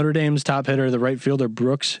 But Notre Dame's top hitter, the right fielder,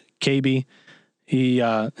 Brooks KB.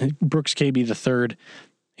 Brooks KB the third.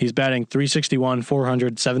 He's batting 361,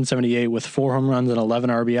 400, 778 with 4 home runs and 11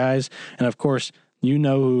 RBIs. And of course, you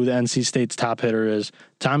know who the NC State's top hitter is.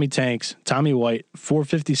 Tommy Tanks, Tommy White,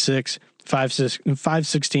 456,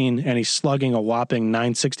 516, and he's slugging a whopping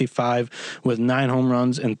 965 with 9 home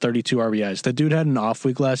runs and 32 RBIs. The dude had an off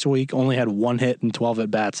week last week, only had 1 hit and 12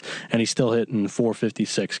 at-bats, and he's still hitting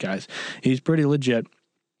 456, guys. He's pretty legit.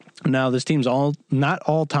 Now, this team's not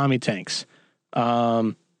all Tommy Tanks.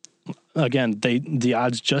 Again, the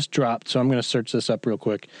odds just dropped, so I'm going to search this up real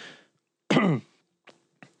quick.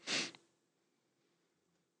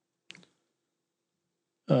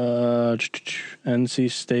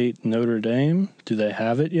 NC State, Notre Dame. Do they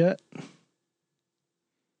have it yet?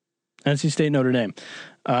 NC State, Notre Dame.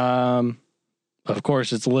 Of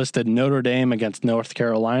course, it's listed Notre Dame against North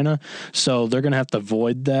Carolina, so they're going to have to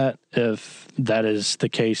void that if that is the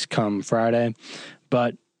case come Friday.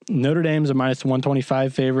 But Notre Dame's a minus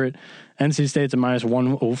 125 favorite. NC State's a minus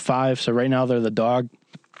 105, so right now they're the dog.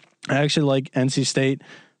 I actually like NC State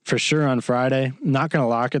for sure on Friday. Not going to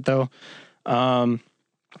lock it, though.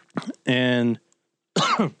 And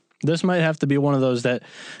this might have to be one of those that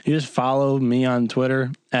you just follow me on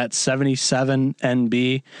Twitter at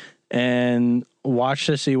 77NB and watch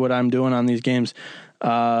to see what I'm doing on these games.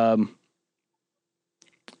 So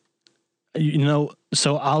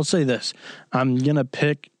I'll say this. I'm going to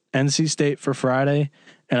pick NC State for Friday,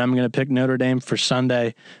 and I'm going to pick Notre Dame for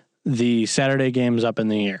Sunday. The Saturday game's up in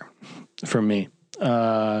the air for me.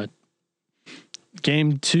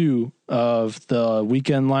 Game 2 of the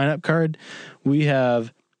weekend lineup card, we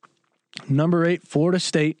have number 8, Florida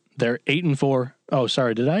State. They're 8-4. Oh,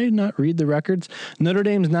 sorry. Did I not read the records? Notre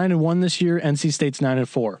Dame's 9-1 this year. NC State's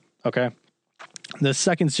 9-4. Okay. The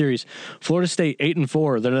second series, Florida State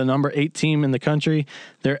 8-4. They're the number 8 team in the country.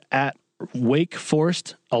 They're at Wake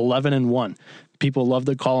Forest 11-1. People love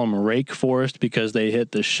to call them Rake Forest because they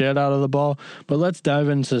hit the shit out of the ball. But let's dive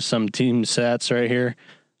into some team stats right here.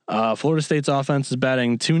 Florida State's offense is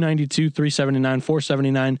batting 292, 379,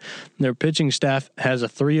 479. Their pitching staff has a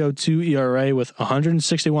 3.02 ERA with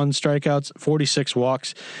 161 strikeouts, 46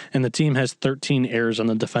 walks, and the team has 13 errors on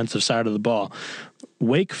the defensive side of the ball.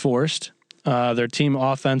 Wake Forest, their team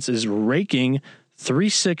offense is raking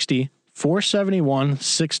 360, 471,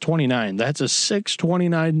 629. That's a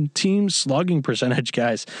 629 team slugging percentage,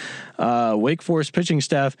 guys. Wake Forest pitching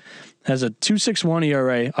staff has a 2.61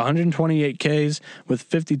 ERA, 128 Ks with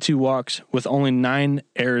 52 walks, with only 9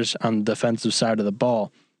 errors on the defensive side of the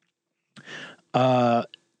ball. Florida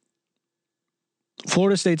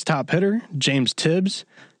State's top hitter, James Tibbs.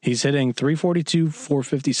 He's hitting 342,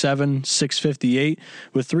 457, 658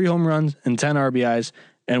 with 3 home runs and 10 RBIs.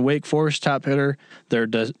 And Wake Forest top hitter, their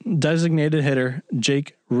designated hitter,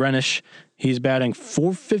 Jake Renish. He's batting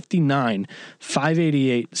 459,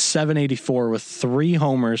 588, 784 with 3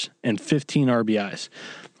 homers and 15 RBIs.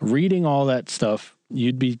 Reading all that stuff,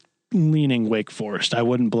 you'd be leaning Wake Forest. I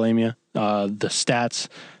wouldn't blame you. The stats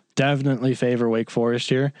definitely favor Wake Forest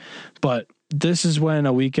here. But this is when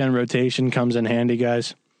a weekend rotation comes in handy,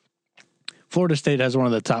 guys. Florida State has one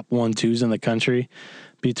of the top 1-2s in the country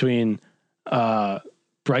between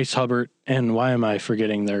Bryce Hubbard and why am I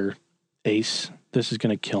forgetting their ace? This is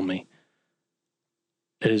going to kill me.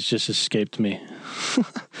 It has just escaped me.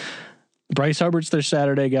 Bryce Hubbard's their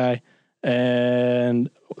Saturday guy,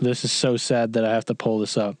 and this is so sad that I have to pull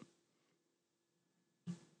this up.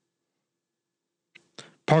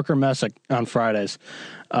 Parker Messick on Fridays.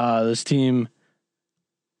 This team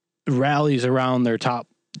rallies around their top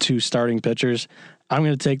 2 starting pitchers. I'm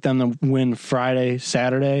going to take them to win Friday,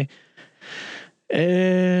 Saturday.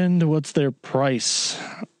 And what's their price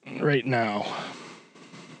right now?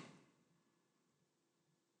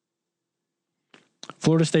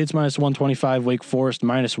 Florida State's minus 125, Wake Forest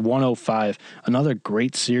minus 105. Another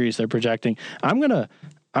great series they're projecting. I'm gonna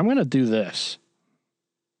do this.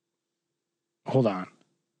 Hold on.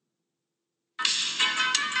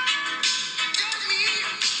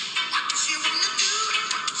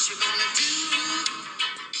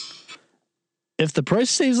 if the price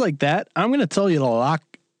stays like that, I'm going to tell you to lock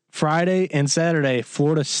Friday and Saturday,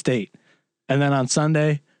 Florida State. And then on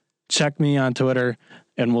Sunday, check me on Twitter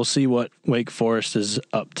and we'll see what Wake Forest is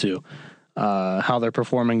up to. How they're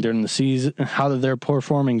performing during the season, how they're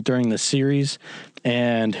performing during the series,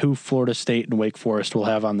 and who Florida State and Wake Forest will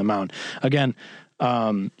have on the mound. Again,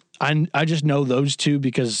 I just know those two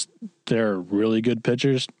because they're really good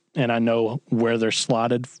pitchers, and I know where they're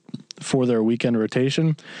slotted for their weekend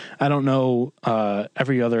rotation. I don't know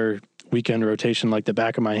every other weekend rotation like the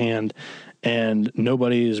back of my hand, and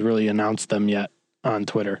nobody has really announced them yet on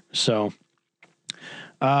Twitter. So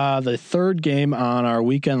the third game on our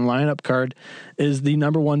weekend lineup card is the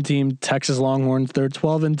number one team, Texas Longhorns. They're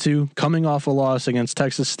 12-2, coming off a loss against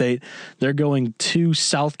Texas State. They're going to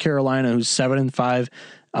South Carolina, who's 7-5.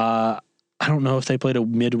 I don't know if they played a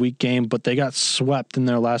midweek game, but they got swept in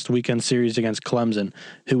their last weekend series against Clemson,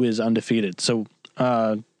 who is undefeated. So,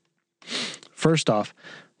 first off,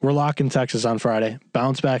 we're locking Texas on Friday.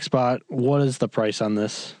 Bounce back spot. What is the price on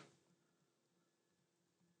this?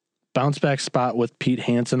 Bounce back spot with Pete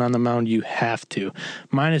Hansen on the mound. You have to.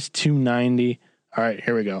 Minus 290. All right,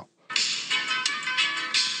 here we go.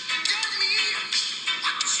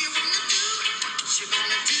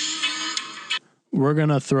 We're going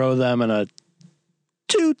to throw them in a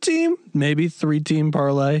 2-team, maybe 3-team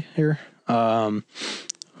parlay here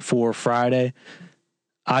for Friday.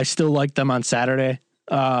 I still like them on Saturday,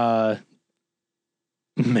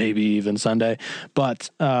 maybe even Sunday, but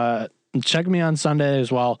check me on Sunday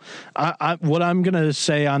as well. What I'm going to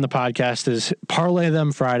say on the podcast is parlay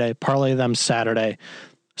them Friday, parlay them Saturday.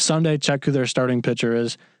 Sunday, check who their starting pitcher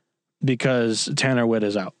is because Tanner Witt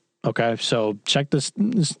is out. Okay, so check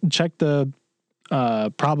the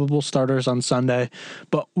probable starters on Sunday,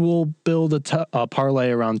 but we'll build a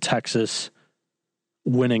parlay around Texas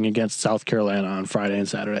winning against South Carolina on Friday and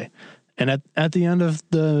Saturday. And at the end of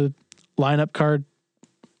the lineup card,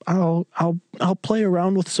 I'll play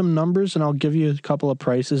around with some numbers and I'll give you a couple of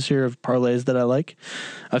prices here of parlays that I like.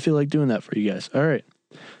 I feel like doing that for you guys. All right.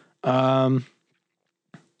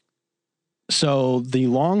 So the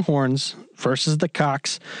Longhorns versus the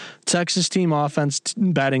Cox, Texas team offense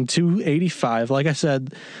batting .285. Like I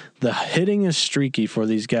said, the hitting is streaky for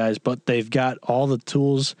these guys, but they've got all the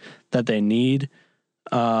tools that they need.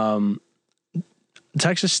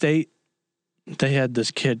 Texas State, they had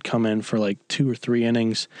this kid come in for like 2 or 3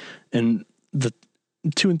 innings, and the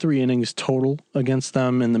 2 and 3 innings total against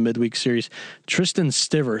them in the midweek series. Tristan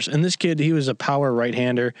Stivers, and this kid, he was a power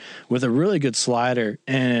right-hander with a really good slider,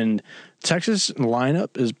 and Texas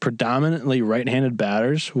lineup is predominantly right-handed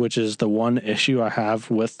batters, which is the one issue I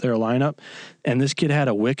have with their lineup. And this kid had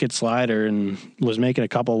a wicked slider and was making a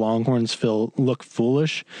couple Longhorns look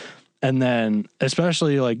foolish. And then,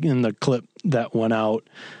 especially like in the clip that went out,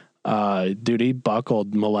 dude, he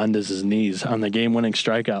buckled Melendez's knees on the game-winning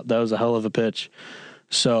strikeout. That was a hell of a pitch.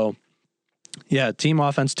 So, yeah, team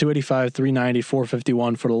offense, 285, 390,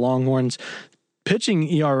 451 for the Longhorns. Pitching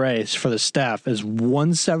ERAs for the staff is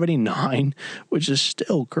 179, which is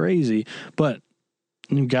still crazy, but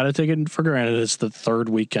you got to take it for granted. It's the third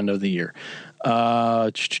weekend of the year.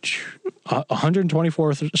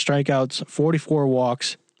 124 strikeouts, 44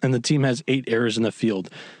 walks, and the team has 8 errors in the field.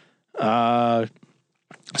 South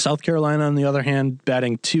Carolina, on the other hand,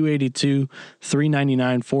 batting .282,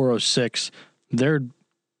 399, 406. They're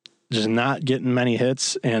just not getting many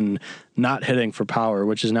hits and not hitting for power,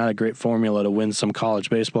 which is not a great formula to win some college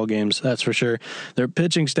baseball games, that's for sure. Their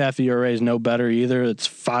pitching staff ERA is no better either. It's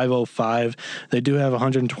 5.05. They do have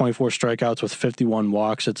 124 strikeouts with 51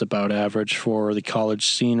 walks. It's about average for the college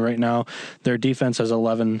scene right now. Their defense has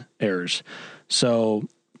 11 errors. So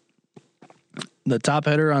the top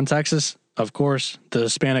hitter on Texas, of course, the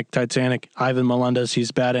Hispanic Titanic, Ivan Melendez.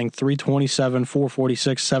 He's batting .327,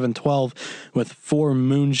 446, 712 with 4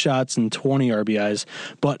 moonshots and 20 RBIs.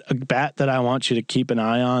 But a bat that I want you to keep an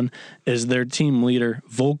eye on is their team leader,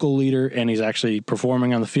 vocal leader, and he's actually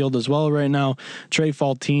performing on the field as well right now, Trey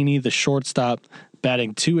Faltini, the shortstop,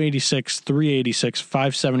 batting .286, 386,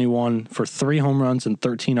 571 for 3 home runs and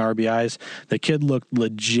 13 RBIs. The kid looked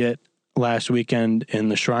legit last weekend in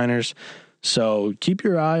the Shriners. So keep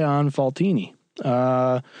your eye on Faltini.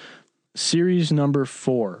 Series number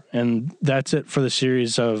 4. And that's it for the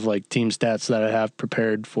series of like team stats that I have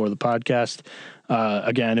prepared for the podcast.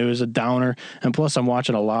 Again, it was a downer. And plus I'm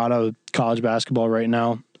watching a lot of college basketball right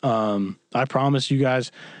now. I promise you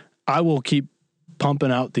guys, I will keep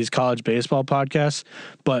pumping out these college baseball podcasts.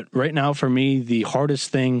 But right now for me, the hardest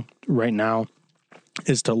thing right now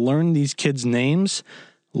is to learn these kids' names,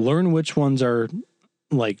 learn which ones are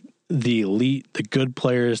like the elite, the good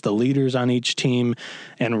players, the leaders on each team,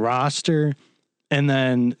 and roster and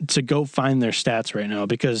then to go find their stats right now,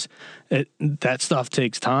 because that stuff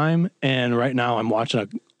takes time. And right now I'm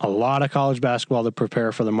watching a lot of college basketball to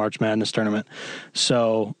prepare for the March Madness tournament.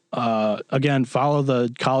 So, again, follow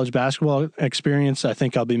the college basketball experience. I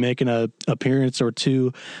think I'll be making an appearance or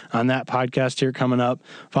two on that podcast here coming up.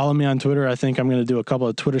 Follow me on Twitter. I think I'm going to do a couple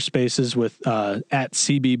of Twitter spaces with, at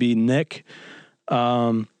CBB Nick.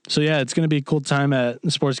 So yeah, it's going to be a cool time at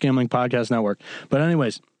the Sports Gambling Podcast Network. But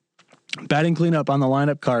anyways, batting cleanup on the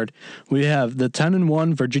lineup card, we have the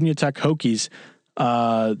 10-1 Virginia Tech Hokies.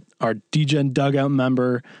 Our DGen dugout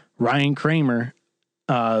member, Ryan Kramer,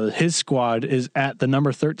 his squad is at the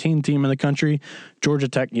number 13 team in the country, Georgia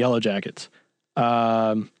Tech Yellow Jackets.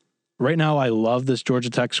 Right now, I love this Georgia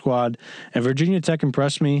Tech squad, and Virginia Tech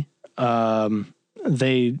impressed me.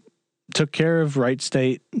 They took care of Wright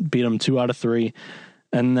State, beat them 2 out of 3.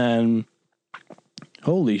 And then,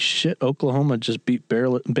 holy shit, Oklahoma just beat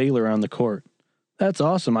Baylor on the court. That's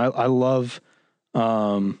awesome. I love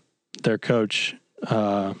their coach,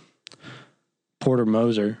 Porter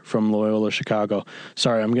Moser from Loyola Chicago.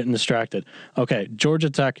 Sorry, I'm getting distracted. Okay, Georgia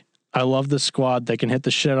Tech, I love this squad. They can hit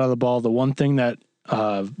the shit out of the ball. The one thing that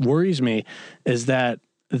worries me is that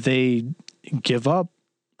they give up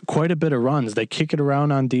quite a bit of runs. They kick it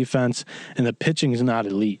around on defense, and the pitching is not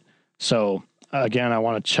elite. So, again, I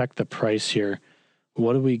want to check the price here.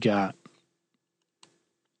 What do we got?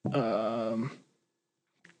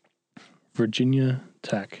 Virginia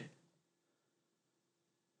Tech.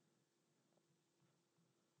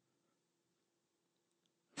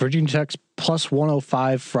 Virginia Tech's plus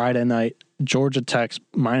 105 Friday night. Georgia Tech's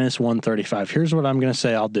minus 135. Here's what I'm going to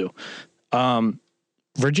say I'll do.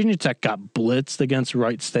 Virginia Tech got blitzed against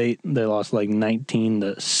Wright State. They lost like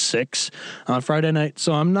 19-6 on Friday night.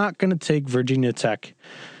 So I'm not going to take Virginia Tech,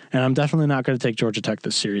 and I'm definitely not going to take Georgia Tech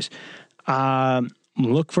this series.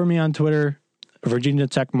 Look for me on Twitter. Virginia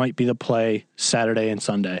Tech might be the play Saturday and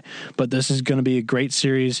Sunday, but this is going to be a great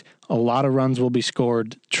series. A lot of runs will be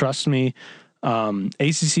scored. Trust me.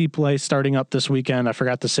 ACC play starting up this weekend. I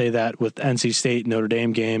forgot to say that with NC State Notre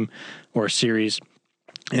Dame game or series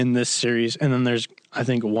in this series. And then there's, I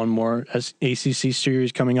think, one more ACC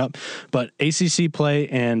series coming up, but ACC play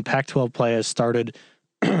and Pac-12 play has started.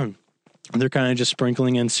 They're kind of just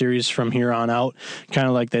sprinkling in series from here on out, kind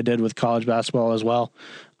of like they did with college basketball as well.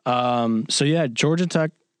 So yeah, Georgia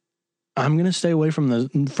Tech, I'm going to stay away from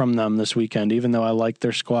them this weekend, even though I like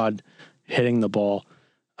their squad hitting the ball.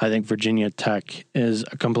 I think Virginia Tech is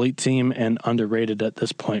a complete team and underrated at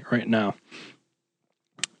this point right now.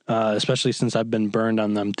 Especially since I've been burned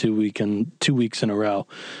on them 2 weeks in a row.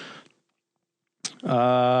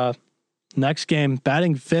 Next game,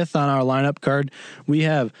 batting fifth on our lineup card, we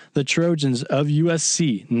have the Trojans of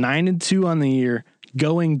USC, 9-2 on the year,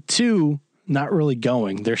 not really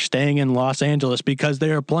going. They're staying in Los Angeles because they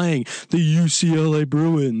are playing the UCLA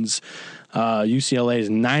Bruins. UCLA is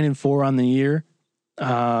 9-4 on the year.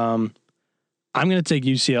 I'm going to take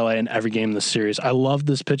UCLA in every game in this series. I love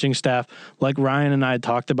this pitching staff. Like Ryan and I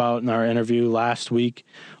talked about in our interview last episode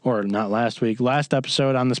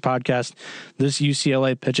on this podcast, this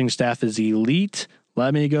UCLA pitching staff is elite.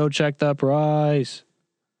 Let me go check the price.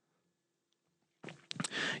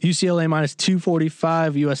 UCLA minus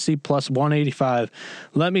 245, USC plus 185.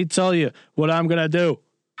 Let me tell you what I'm going to do.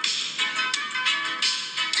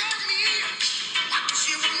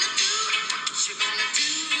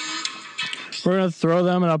 We're going to throw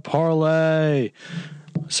them in a parlay.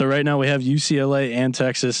 So right now we have UCLA and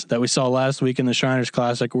Texas that we saw last week in the Shriners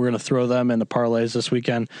Classic. We're going to throw them into parlays this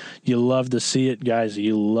weekend. You love to see it, guys.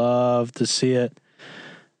 You love to see it.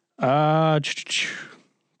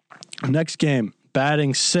 Next game,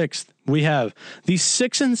 batting sixth, we have the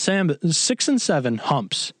 6 and 7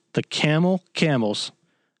 Humps, the Camels,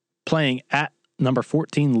 playing at number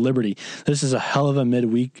 14 Liberty. This is a hell of a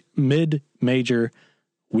mid-major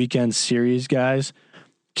weekend series, guys.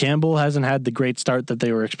 Campbell hasn't had the great start that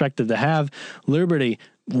they were expected to have. Liberty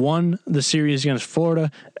won the series against Florida,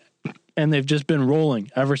 and they've just been rolling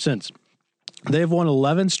ever since. They've won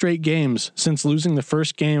 11 straight games since losing the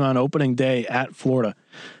first game on opening day at Florida.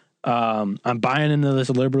 I'm buying into this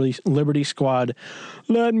Liberty squad.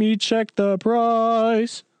 Let me check the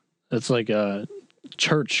price. It's like a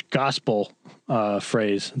church gospel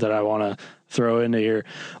phrase that I want to throw into here.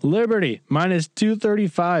 Liberty minus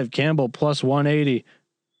 235, Campbell plus 180.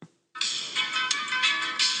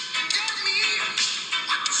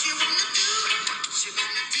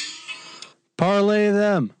 Parlay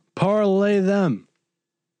them.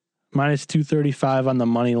 Minus 235 on the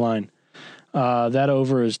money line. That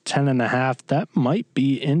over is 10.5. That might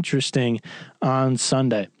be interesting on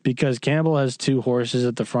Sunday because Campbell has 2 horses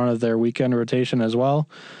at the front of their weekend rotation as well.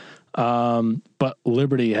 But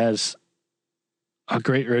Liberty has a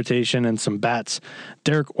great rotation and some bats.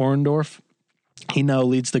 Derek Orndorff, he now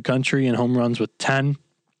leads the country in home runs with 10.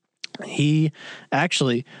 He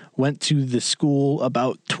actually went to the school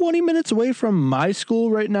about 20 minutes away from my school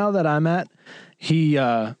right now that I'm at. He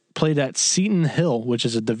played at Seton Hill, which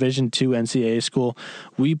is a Division II NCAA school.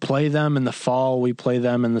 We play them in the fall. We play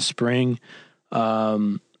them in the spring.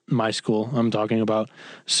 My school I'm talking about.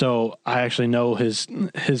 So I actually know his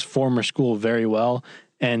former school very well,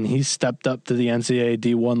 and he stepped up to the NCAA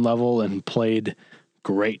D1 level and played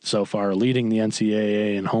great so far, leading the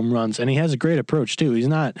NCAA in home runs. And he has a great approach too. He's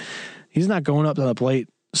not going up to the plate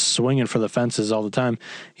swinging for the fences all the time.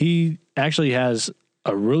 He actually has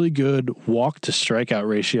a really good walk to strikeout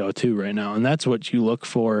ratio too right now. And that's what you look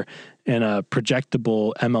for in a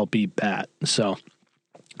projectable MLB bat. So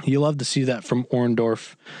you love to see that from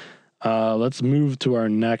Orndorff. Let's move to our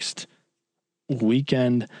next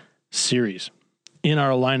weekend series in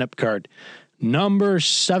our lineup card. Number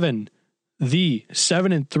 7, the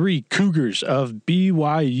 7-3 Cougars of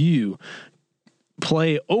BYU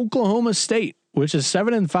play Oklahoma State, which is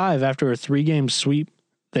 7-5 after a 3-game sweep.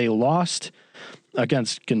 They lost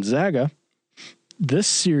against Gonzaga. This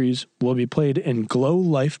series will be played in Glow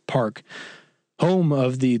Life Park, home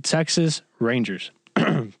of the Texas Rangers.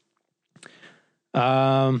 I'm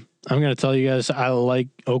going to tell you guys I like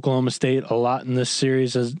Oklahoma State a lot in this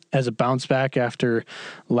series as a bounce back after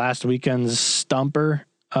last weekend's stumper.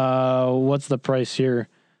 What's the price here?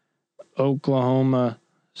 Oklahoma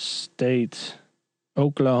State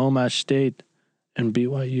and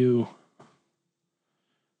BYU.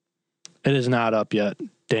 It is not up yet.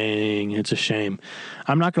 Dang, it's a shame.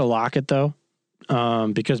 I'm not going to lock it though,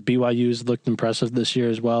 because BYU's looked impressive this year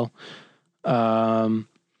as well.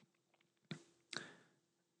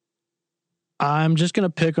 I'm just going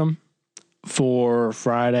to pick them for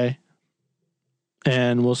Friday,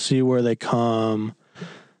 and we'll see where they come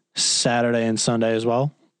Saturday and Sunday as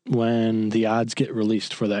well when the odds get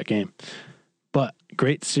released for that game. But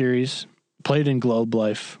great series, played in Globe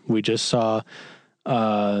Life. We just saw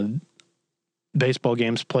baseball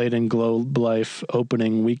games played in Globe Life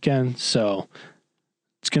opening weekend, so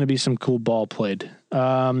it's going to be some cool ball played.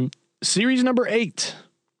 Series number 8.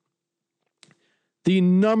 The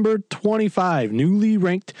number 25 newly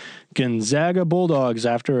ranked Gonzaga Bulldogs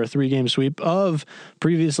after a 3-game sweep of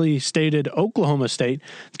previously stated Oklahoma State.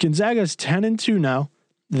 Gonzaga's 10-2 now.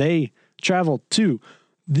 They travel to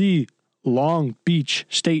the Long Beach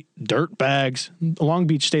State Dirtbags. Long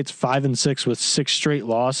Beach State's 5-6 with 6 straight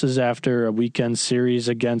losses after a weekend series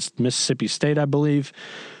against Mississippi State, I believe.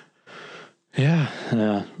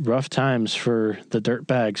 Yeah, rough times for the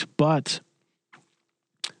Dirtbags, but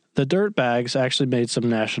the Dirtbags actually made some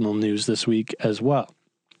national news this week as well.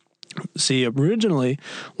 See, originally,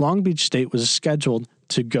 Long Beach State was scheduled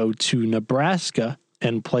to go to Nebraska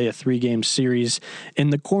and play a 3-game series in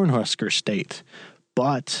the Cornhusker State,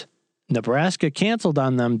 but Nebraska canceled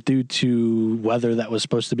on them due to weather that was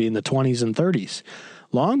supposed to be in the 20s and 30s.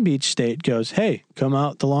 Long Beach State goes, hey, come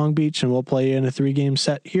out to Long Beach and we'll play in a 3-game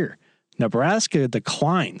set here. Nebraska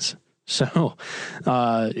declines. So,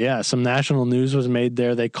 some national news was made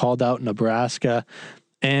there. They called out Nebraska,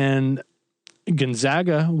 and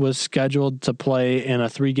Gonzaga was scheduled to play in a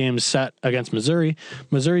 3-game set against Missouri.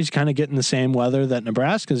 Missouri's kind of getting the same weather that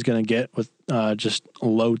Nebraska is going to get with just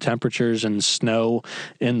low temperatures and snow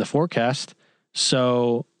in the forecast.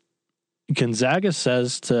 So Gonzaga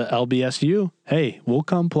says to LBSU, hey, we'll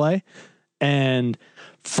come play. And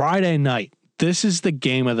Friday night, this is the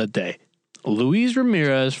game of the day. Luis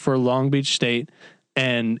Ramirez for Long Beach State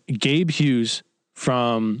and Gabe Hughes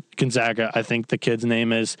from Gonzaga, I think the kid's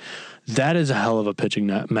name is. That is a hell of a pitching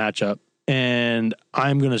matchup. And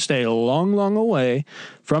I'm going to stay a long, long away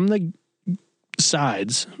from the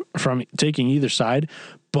sides, from taking either side.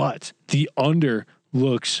 But the under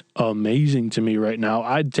looks amazing to me right now.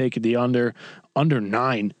 I'd take the under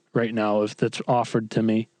 9 right now if that's offered to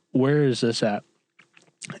me. Where is this at?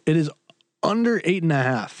 It is under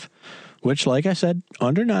 8.5. Which, like I said,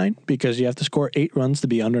 under 9, because you have to score 8 runs to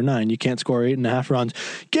be under 9. You can't score 8.5 runs.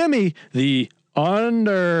 Give me the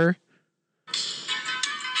under.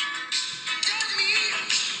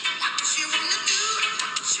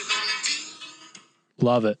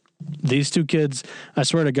 Love it. These two kids, I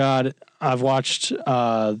swear to God, I've watched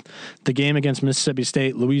the game against Mississippi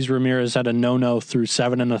State. Luis Ramirez had a no-no through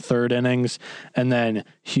 7 1/3 innings, and then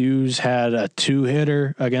Hughes had a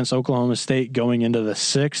 2-hitter against Oklahoma State going into the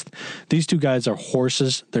 6th. These two guys are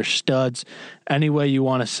horses. They're studs. Any way you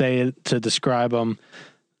want to say it to describe them,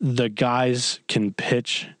 the guys can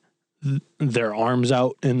pitch their arms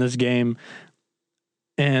out in this game,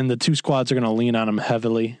 and the two squads are going to lean on them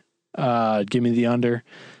heavily. Give me the under.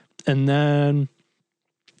 And then,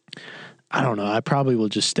 I don't know, I probably will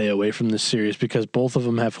just stay away from this series because both of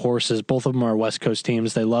them have horses. Both of them are West Coast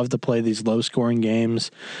teams. They love to play these low-scoring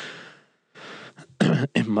games.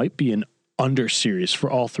 It might be an under series for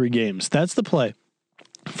all 3 games. That's the play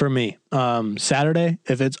for me. Saturday,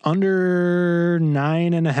 if it's under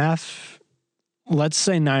 9.5, let's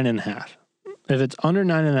say 9.5. If it's under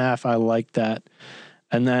 9.5, I like that.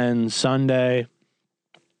 And then Sunday,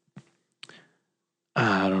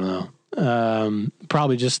 I don't know.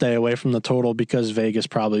 Probably just stay away from the total because Vegas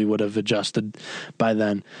probably would have adjusted by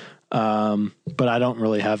then. But I don't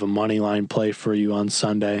really have a money line play for you on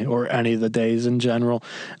Sunday or any of the days in general.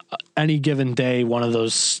 Any given day, one of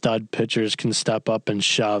those stud pitchers can step up and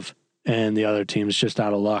shove, and the other team's just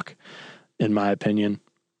out of luck, in my opinion.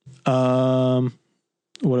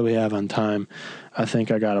 What do we have on time? I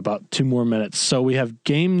think I got about 2 more minutes. So we have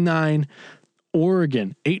Game 9,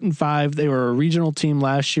 Oregon, 8-5. They were a regional team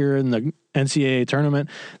last year in the NCAA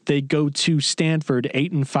tournament. They go to Stanford,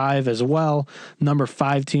 8-5 as well. Number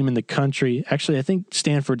 5 team in the country. Actually, I think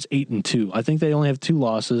Stanford's 8-2. I think they only have 2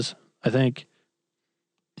 losses. I think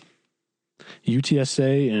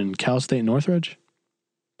UTSA and Cal State Northridge.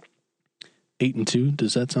 8-2.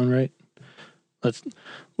 Does that sound right?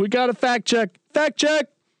 We got a fact check. Fact check.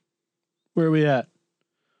 Where are we at?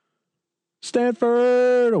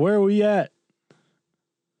 Stanford. Where are we at?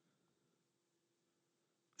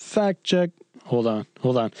 Fact check. Hold on.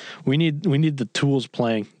 We need the tools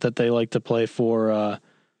playing that they like to play for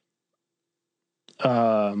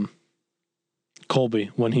Colby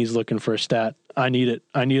when he's looking for a stat. I need it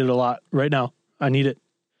a lot right now. I need it.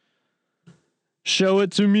 Show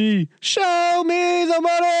it to me. Show me the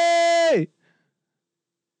money.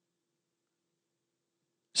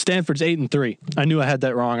 Stanford's 8-3. I knew I had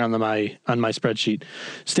that wrong on my spreadsheet.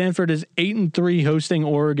 Stanford is 8-3 hosting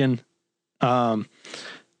Oregon. I'm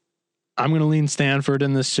going to lean Stanford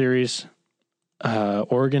in this series.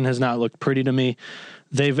 Oregon has not looked pretty to me.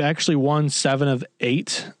 They've actually won 7 of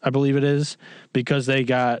 8, I believe it is, because they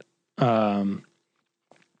got they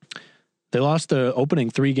lost the opening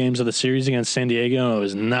 3 games of the series against San Diego. It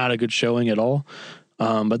was not a good showing at all.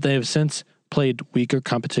 But they have since played weaker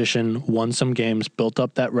competition, won some games, built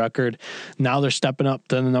up that record. Now they're stepping up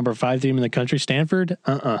to the number 5 team in the country. Stanford,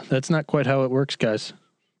 that's not quite how it works, guys.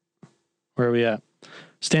 Where are we at?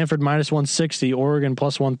 Stanford -160, Oregon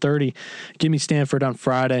 +130. Give me Stanford on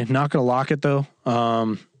Friday. Not going to lock it, though.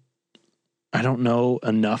 I don't know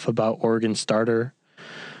enough about Oregon starter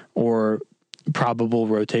or probable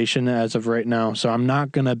rotation as of right now, so I'm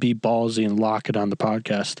not going to be ballsy and lock it on the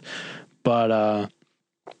podcast. But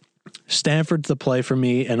Stanford's the play for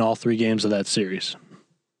me in all 3 games of that series.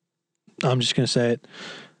 I'm just going to say it.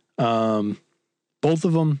 Both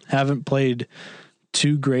of them haven't played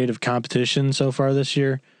too great of competition so far this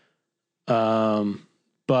year.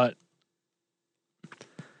 But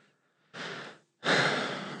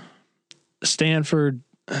Stanford,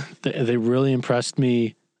 they really impressed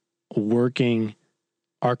me working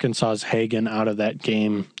Arkansas's Hagen out of that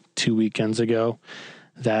game 2 weekends ago,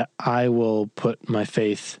 that I will put my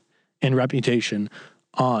faith and reputation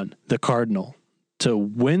on the Cardinal to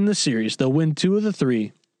win the series. They'll win 2 of the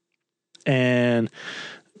 3 and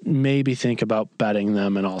maybe think about betting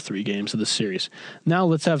them in all 3 games of the series. Now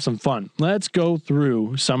let's have some fun. Let's go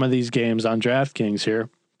through some of these games on DraftKings here.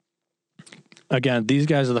 Again, these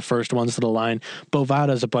guys are the first ones to the line.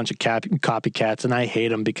 Bovada's a bunch of copycats, and I hate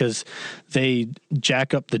them because they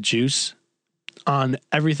jack up the juice on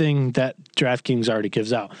everything that DraftKings already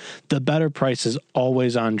gives out. The better price is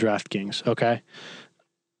always on DraftKings, okay?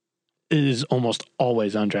 It is almost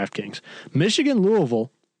always on DraftKings. Michigan-Louisville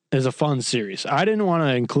is a fun series. I didn't want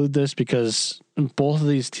to include this because both of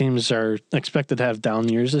these teams are expected to have down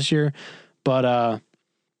years this year, but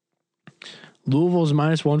Louisville's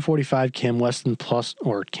 -145,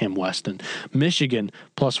 Michigan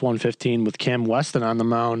 +115 with Cam Weston on the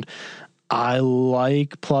mound. I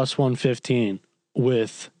like +115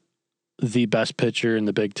 with the best pitcher in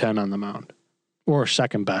the Big Ten on the mound, or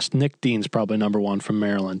second best. Nick Dean's probably number 1 from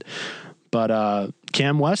Maryland, but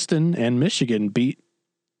Cam Weston and Michigan beat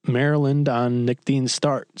Maryland on Nick Dean's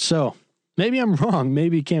start. So maybe I'm wrong.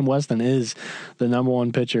 Maybe Cam Weston is the number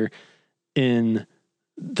 1 pitcher in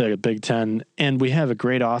the Big Ten, and we have a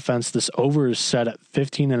great offense. This over is set at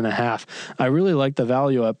 15.5. I really like the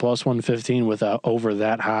value at plus 115 with a over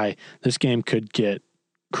that high. This game could get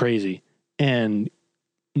crazy, and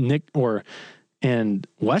Weston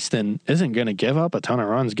isn't going to give up a ton of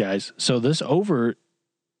runs, guys. So this over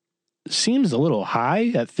seems a little high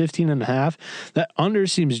at 15.5. That under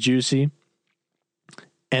seems juicy,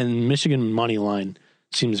 and Michigan money line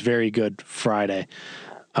seems very good Friday.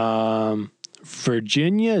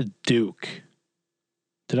 Virginia Duke.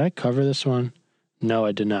 Did I cover this one? No,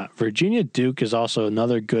 I did not. Virginia Duke is also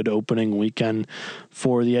another good opening weekend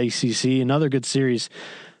for the ACC. Another good series.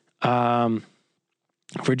 Virginia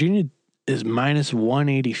is minus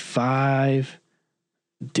 185.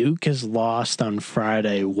 Duke has lost on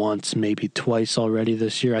Friday once, maybe twice already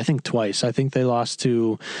this year. I think twice. I think they lost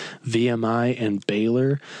to VMI and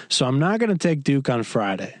Baylor. So I'm not going to take Duke on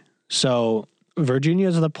Friday. So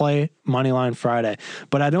Virginia's the play, money line Friday.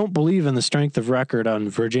 But I don't believe in the strength of record on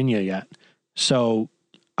Virginia yet. So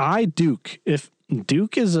if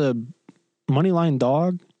Duke is a money line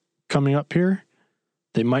dog coming up here,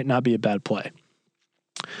 they might not be a bad play.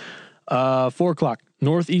 4 o'clock,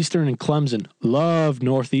 Northeastern and Clemson. Love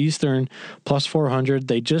Northeastern, plus 400.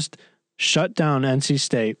 They just shut down NC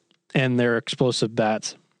State and their explosive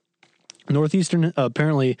bats. Northeastern,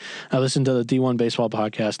 apparently, I listened to the D1 Baseball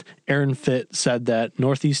podcast. Aaron Fitt said that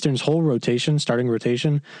Northeastern's whole starting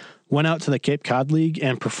rotation, went out to the Cape Cod League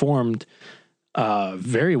and performed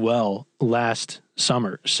very well last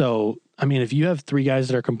summer. So, I mean, if you have 3 guys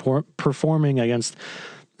that are performing against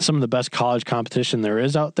some of the best college competition there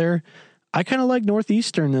is out there, I kind of like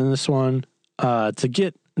Northeastern in this one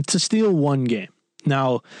to steal one game.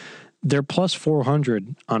 Now, they're plus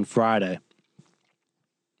 400 on Friday.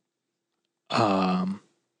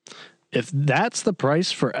 If that's the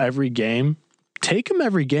price for every game, take them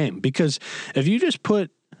every game, because if you just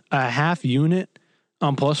put a half unit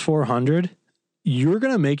on plus 400, you're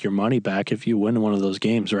going to make your money back if you win one of those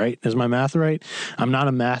games, right? Is my math right? I'm not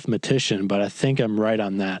a mathematician, but I think I'm right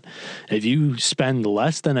on that. If you spend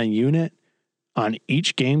less than a unit on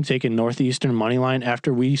each game taking Northeastern money line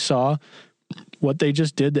after we saw what they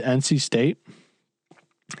just did to NC State,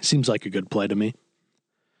 seems like a good play to me.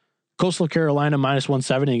 Coastal Carolina minus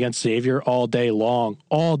 170 against Xavier all day long.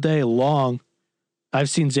 All day long. I've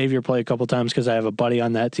seen Xavier play a couple times because I have a buddy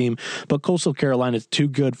on that team, but Coastal Carolina is too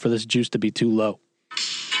good for this juice to be too low.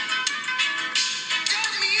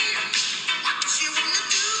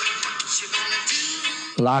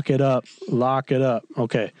 Lock it up. Lock it up.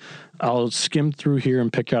 Okay. I'll skim through here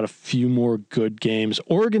and pick out a few more good games.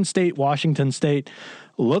 Oregon State, Washington State.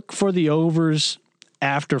 Look for the overs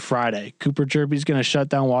after Friday. Cooper Jerby's going to shut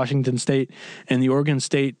down Washington State, and the Oregon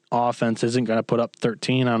State offense isn't going to put up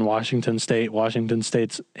 13 on Washington State. Washington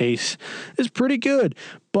State's ace is pretty good,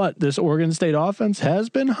 but this Oregon State offense has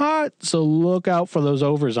been hot, so look out for those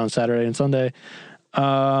overs on Saturday and Sunday.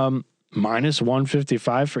 Minus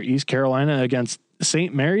 155 for East Carolina against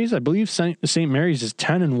St. Mary's. I believe St. Mary's is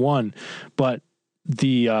 10-1, but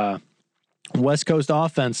the West Coast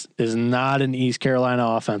offense is not an East Carolina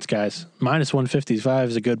offense, guys. Minus 155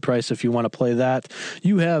 is a good price if you want to play that.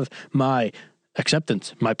 You have my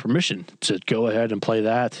acceptance, my permission to go ahead and play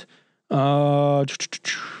that. What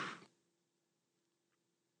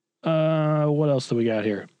else do we got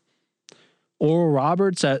here? Oral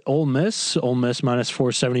Roberts at Ole Miss. Ole Miss minus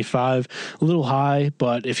 475. A little high,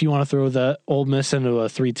 but if you want to throw the Ole Miss into a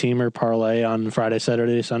 3-teamer parlay on Friday,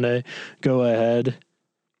 Saturday, Sunday, go ahead.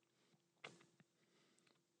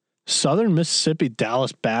 Southern Mississippi,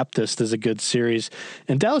 Dallas Baptist is a good series.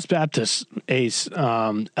 And Dallas Baptist ace,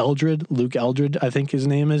 Luke Eldred, I think his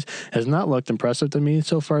name is, has not looked impressive to me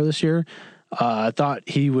so far this year. I thought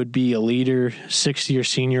he would be a leader, 6th-year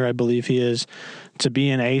senior, I believe he is, to be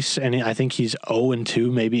an ace, and I think he's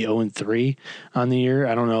 0-2, maybe 0-3 on the year.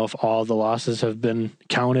 I don't know if all the losses have been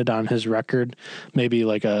counted on his record. Maybe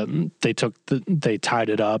like they tied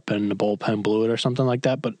it up and the bullpen blew it or something like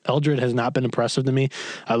that. But Eldred has not been impressive to me.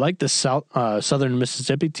 I like the Southern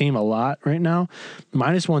Mississippi team a lot right now.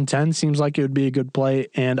 Minus 110 seems like it would be a good play,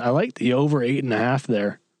 and I like the over 8.5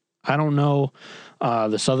 there. I don't know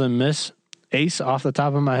the Southern Miss ace off the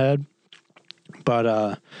top of my head,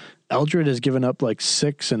 but Eldred has given up like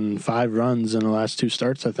 6 and 5 runs in the last 2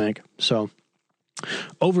 starts, I think. So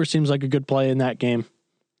over seems like a good play in that game.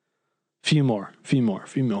 Few more.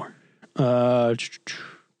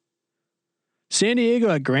 San Diego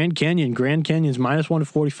at Grand Canyon. Grand Canyon's minus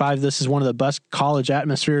 145. This is one of the best college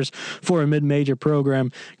atmospheres for a mid-major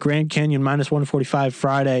program. Grand Canyon minus 145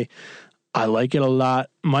 Friday. I like it a lot.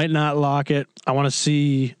 Might not lock it. I want to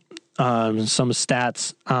see some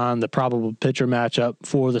stats on the probable pitcher matchup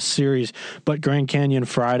for the series, but Grand Canyon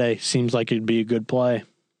Friday seems like it'd be a good play.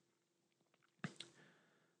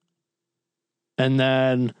 And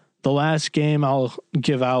then the last game I'll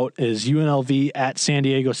give out is UNLV at San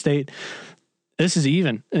Diego State. This is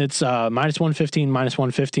even. It's minus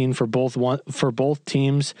 115 for both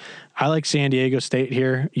teams. I like San Diego State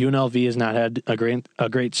here. UNLV has not had a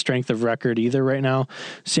great strength of record either right now.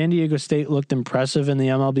 San Diego State looked impressive in the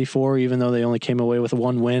MLB4, even though they only came away with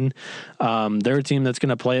one win. They're a team that's going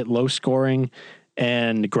to play it low scoring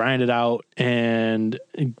and grind it out and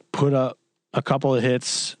put up a couple of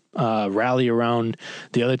hits, rally around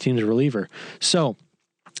the other team's reliever. So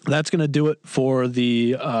that's going to do it for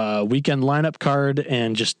the weekend lineup card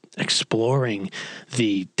and just exploring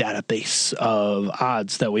the database of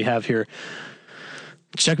odds that we have here.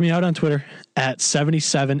 Check me out on Twitter at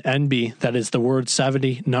 77NB. That is the word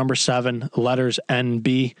 70, number 7, letters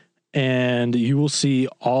NB. And you will see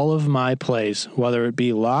all of my plays, whether it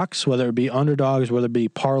be locks, whether it be underdogs, whether it be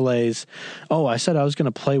parlays. Oh, I said I was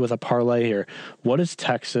going to play with a parlay here. What is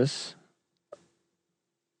Texas?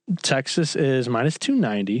 Texas is minus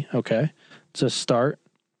 290. Okay. It's a start.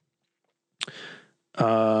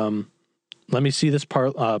 Let me see this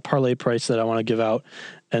parlay price that I want to give out,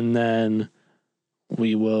 and then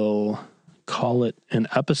we will call it an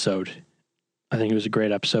episode. I think it was a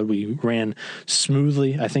great episode. We ran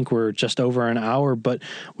smoothly. I think we're just over an hour, but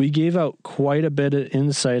we gave out quite a bit of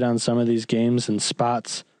insight on some of these games and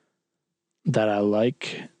spots that I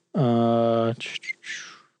like. So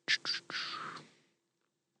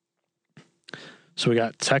we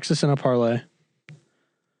got Texas in a parlay.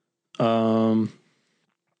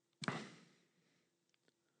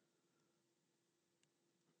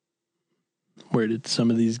 Where did some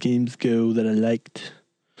of these games go that I liked?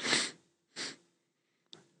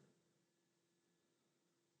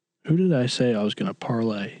 Who did I say I was going to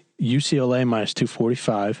parlay? UCLA minus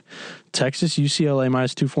 245. Texas UCLA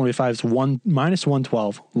minus 245 is minus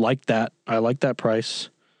 112. Like that. I like that price.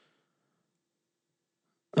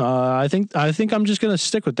 I think I'm just going to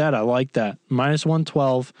stick with that. I like that. Minus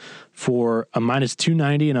 112 for a minus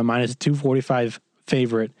 290 and a minus 245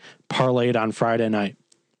 favorite parlayed on Friday night.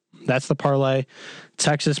 That's the parlay.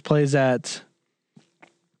 Texas plays at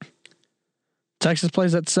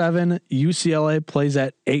 7. UCLA plays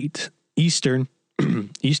at 8 Eastern.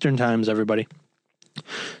 Eastern times, everybody.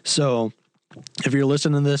 So if you're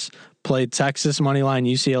listening to this, play Texas moneyline,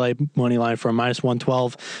 UCLA moneyline for a minus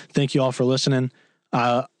 112. Thank you all for listening.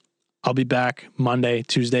 I'll be back Monday,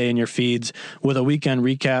 Tuesday in your feeds with a weekend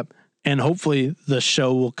recap, and hopefully the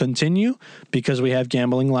show will continue because we have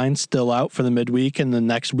gambling lines still out for the midweek and the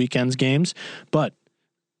next weekend's games. But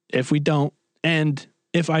if we don't, and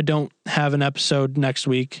if I don't have an episode next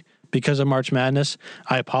week because of March Madness,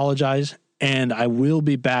 I apologize, and I will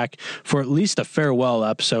be back for at least a farewell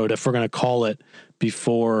episode, if we're going to call it,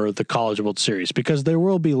 before the College World Series, because there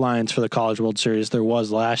will be lines for the College World Series. There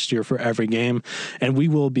was last year for every game, and we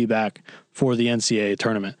will be back for the NCAA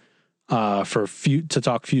tournament to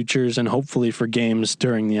talk futures and hopefully for games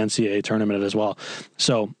during the NCAA tournament as well.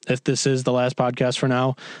 So if this is the last podcast for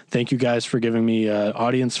now, thank you guys for giving me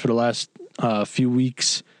audience for the last few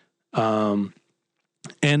weeks. And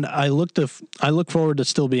I look forward to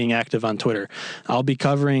still being active on Twitter. I'll be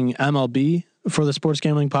covering MLB for the Sports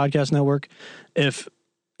Gambling Podcast Network. If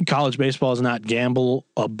college baseball is not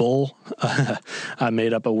gambleable, I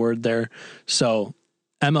made up a word there. So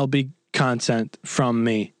MLB content from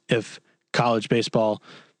me if college baseball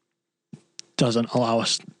doesn't allow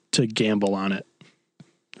us to gamble on it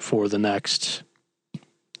for the next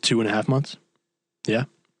 2.5 months. Yeah.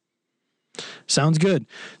 Sounds good.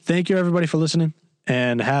 Thank you everybody for listening,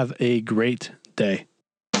 and have a great day.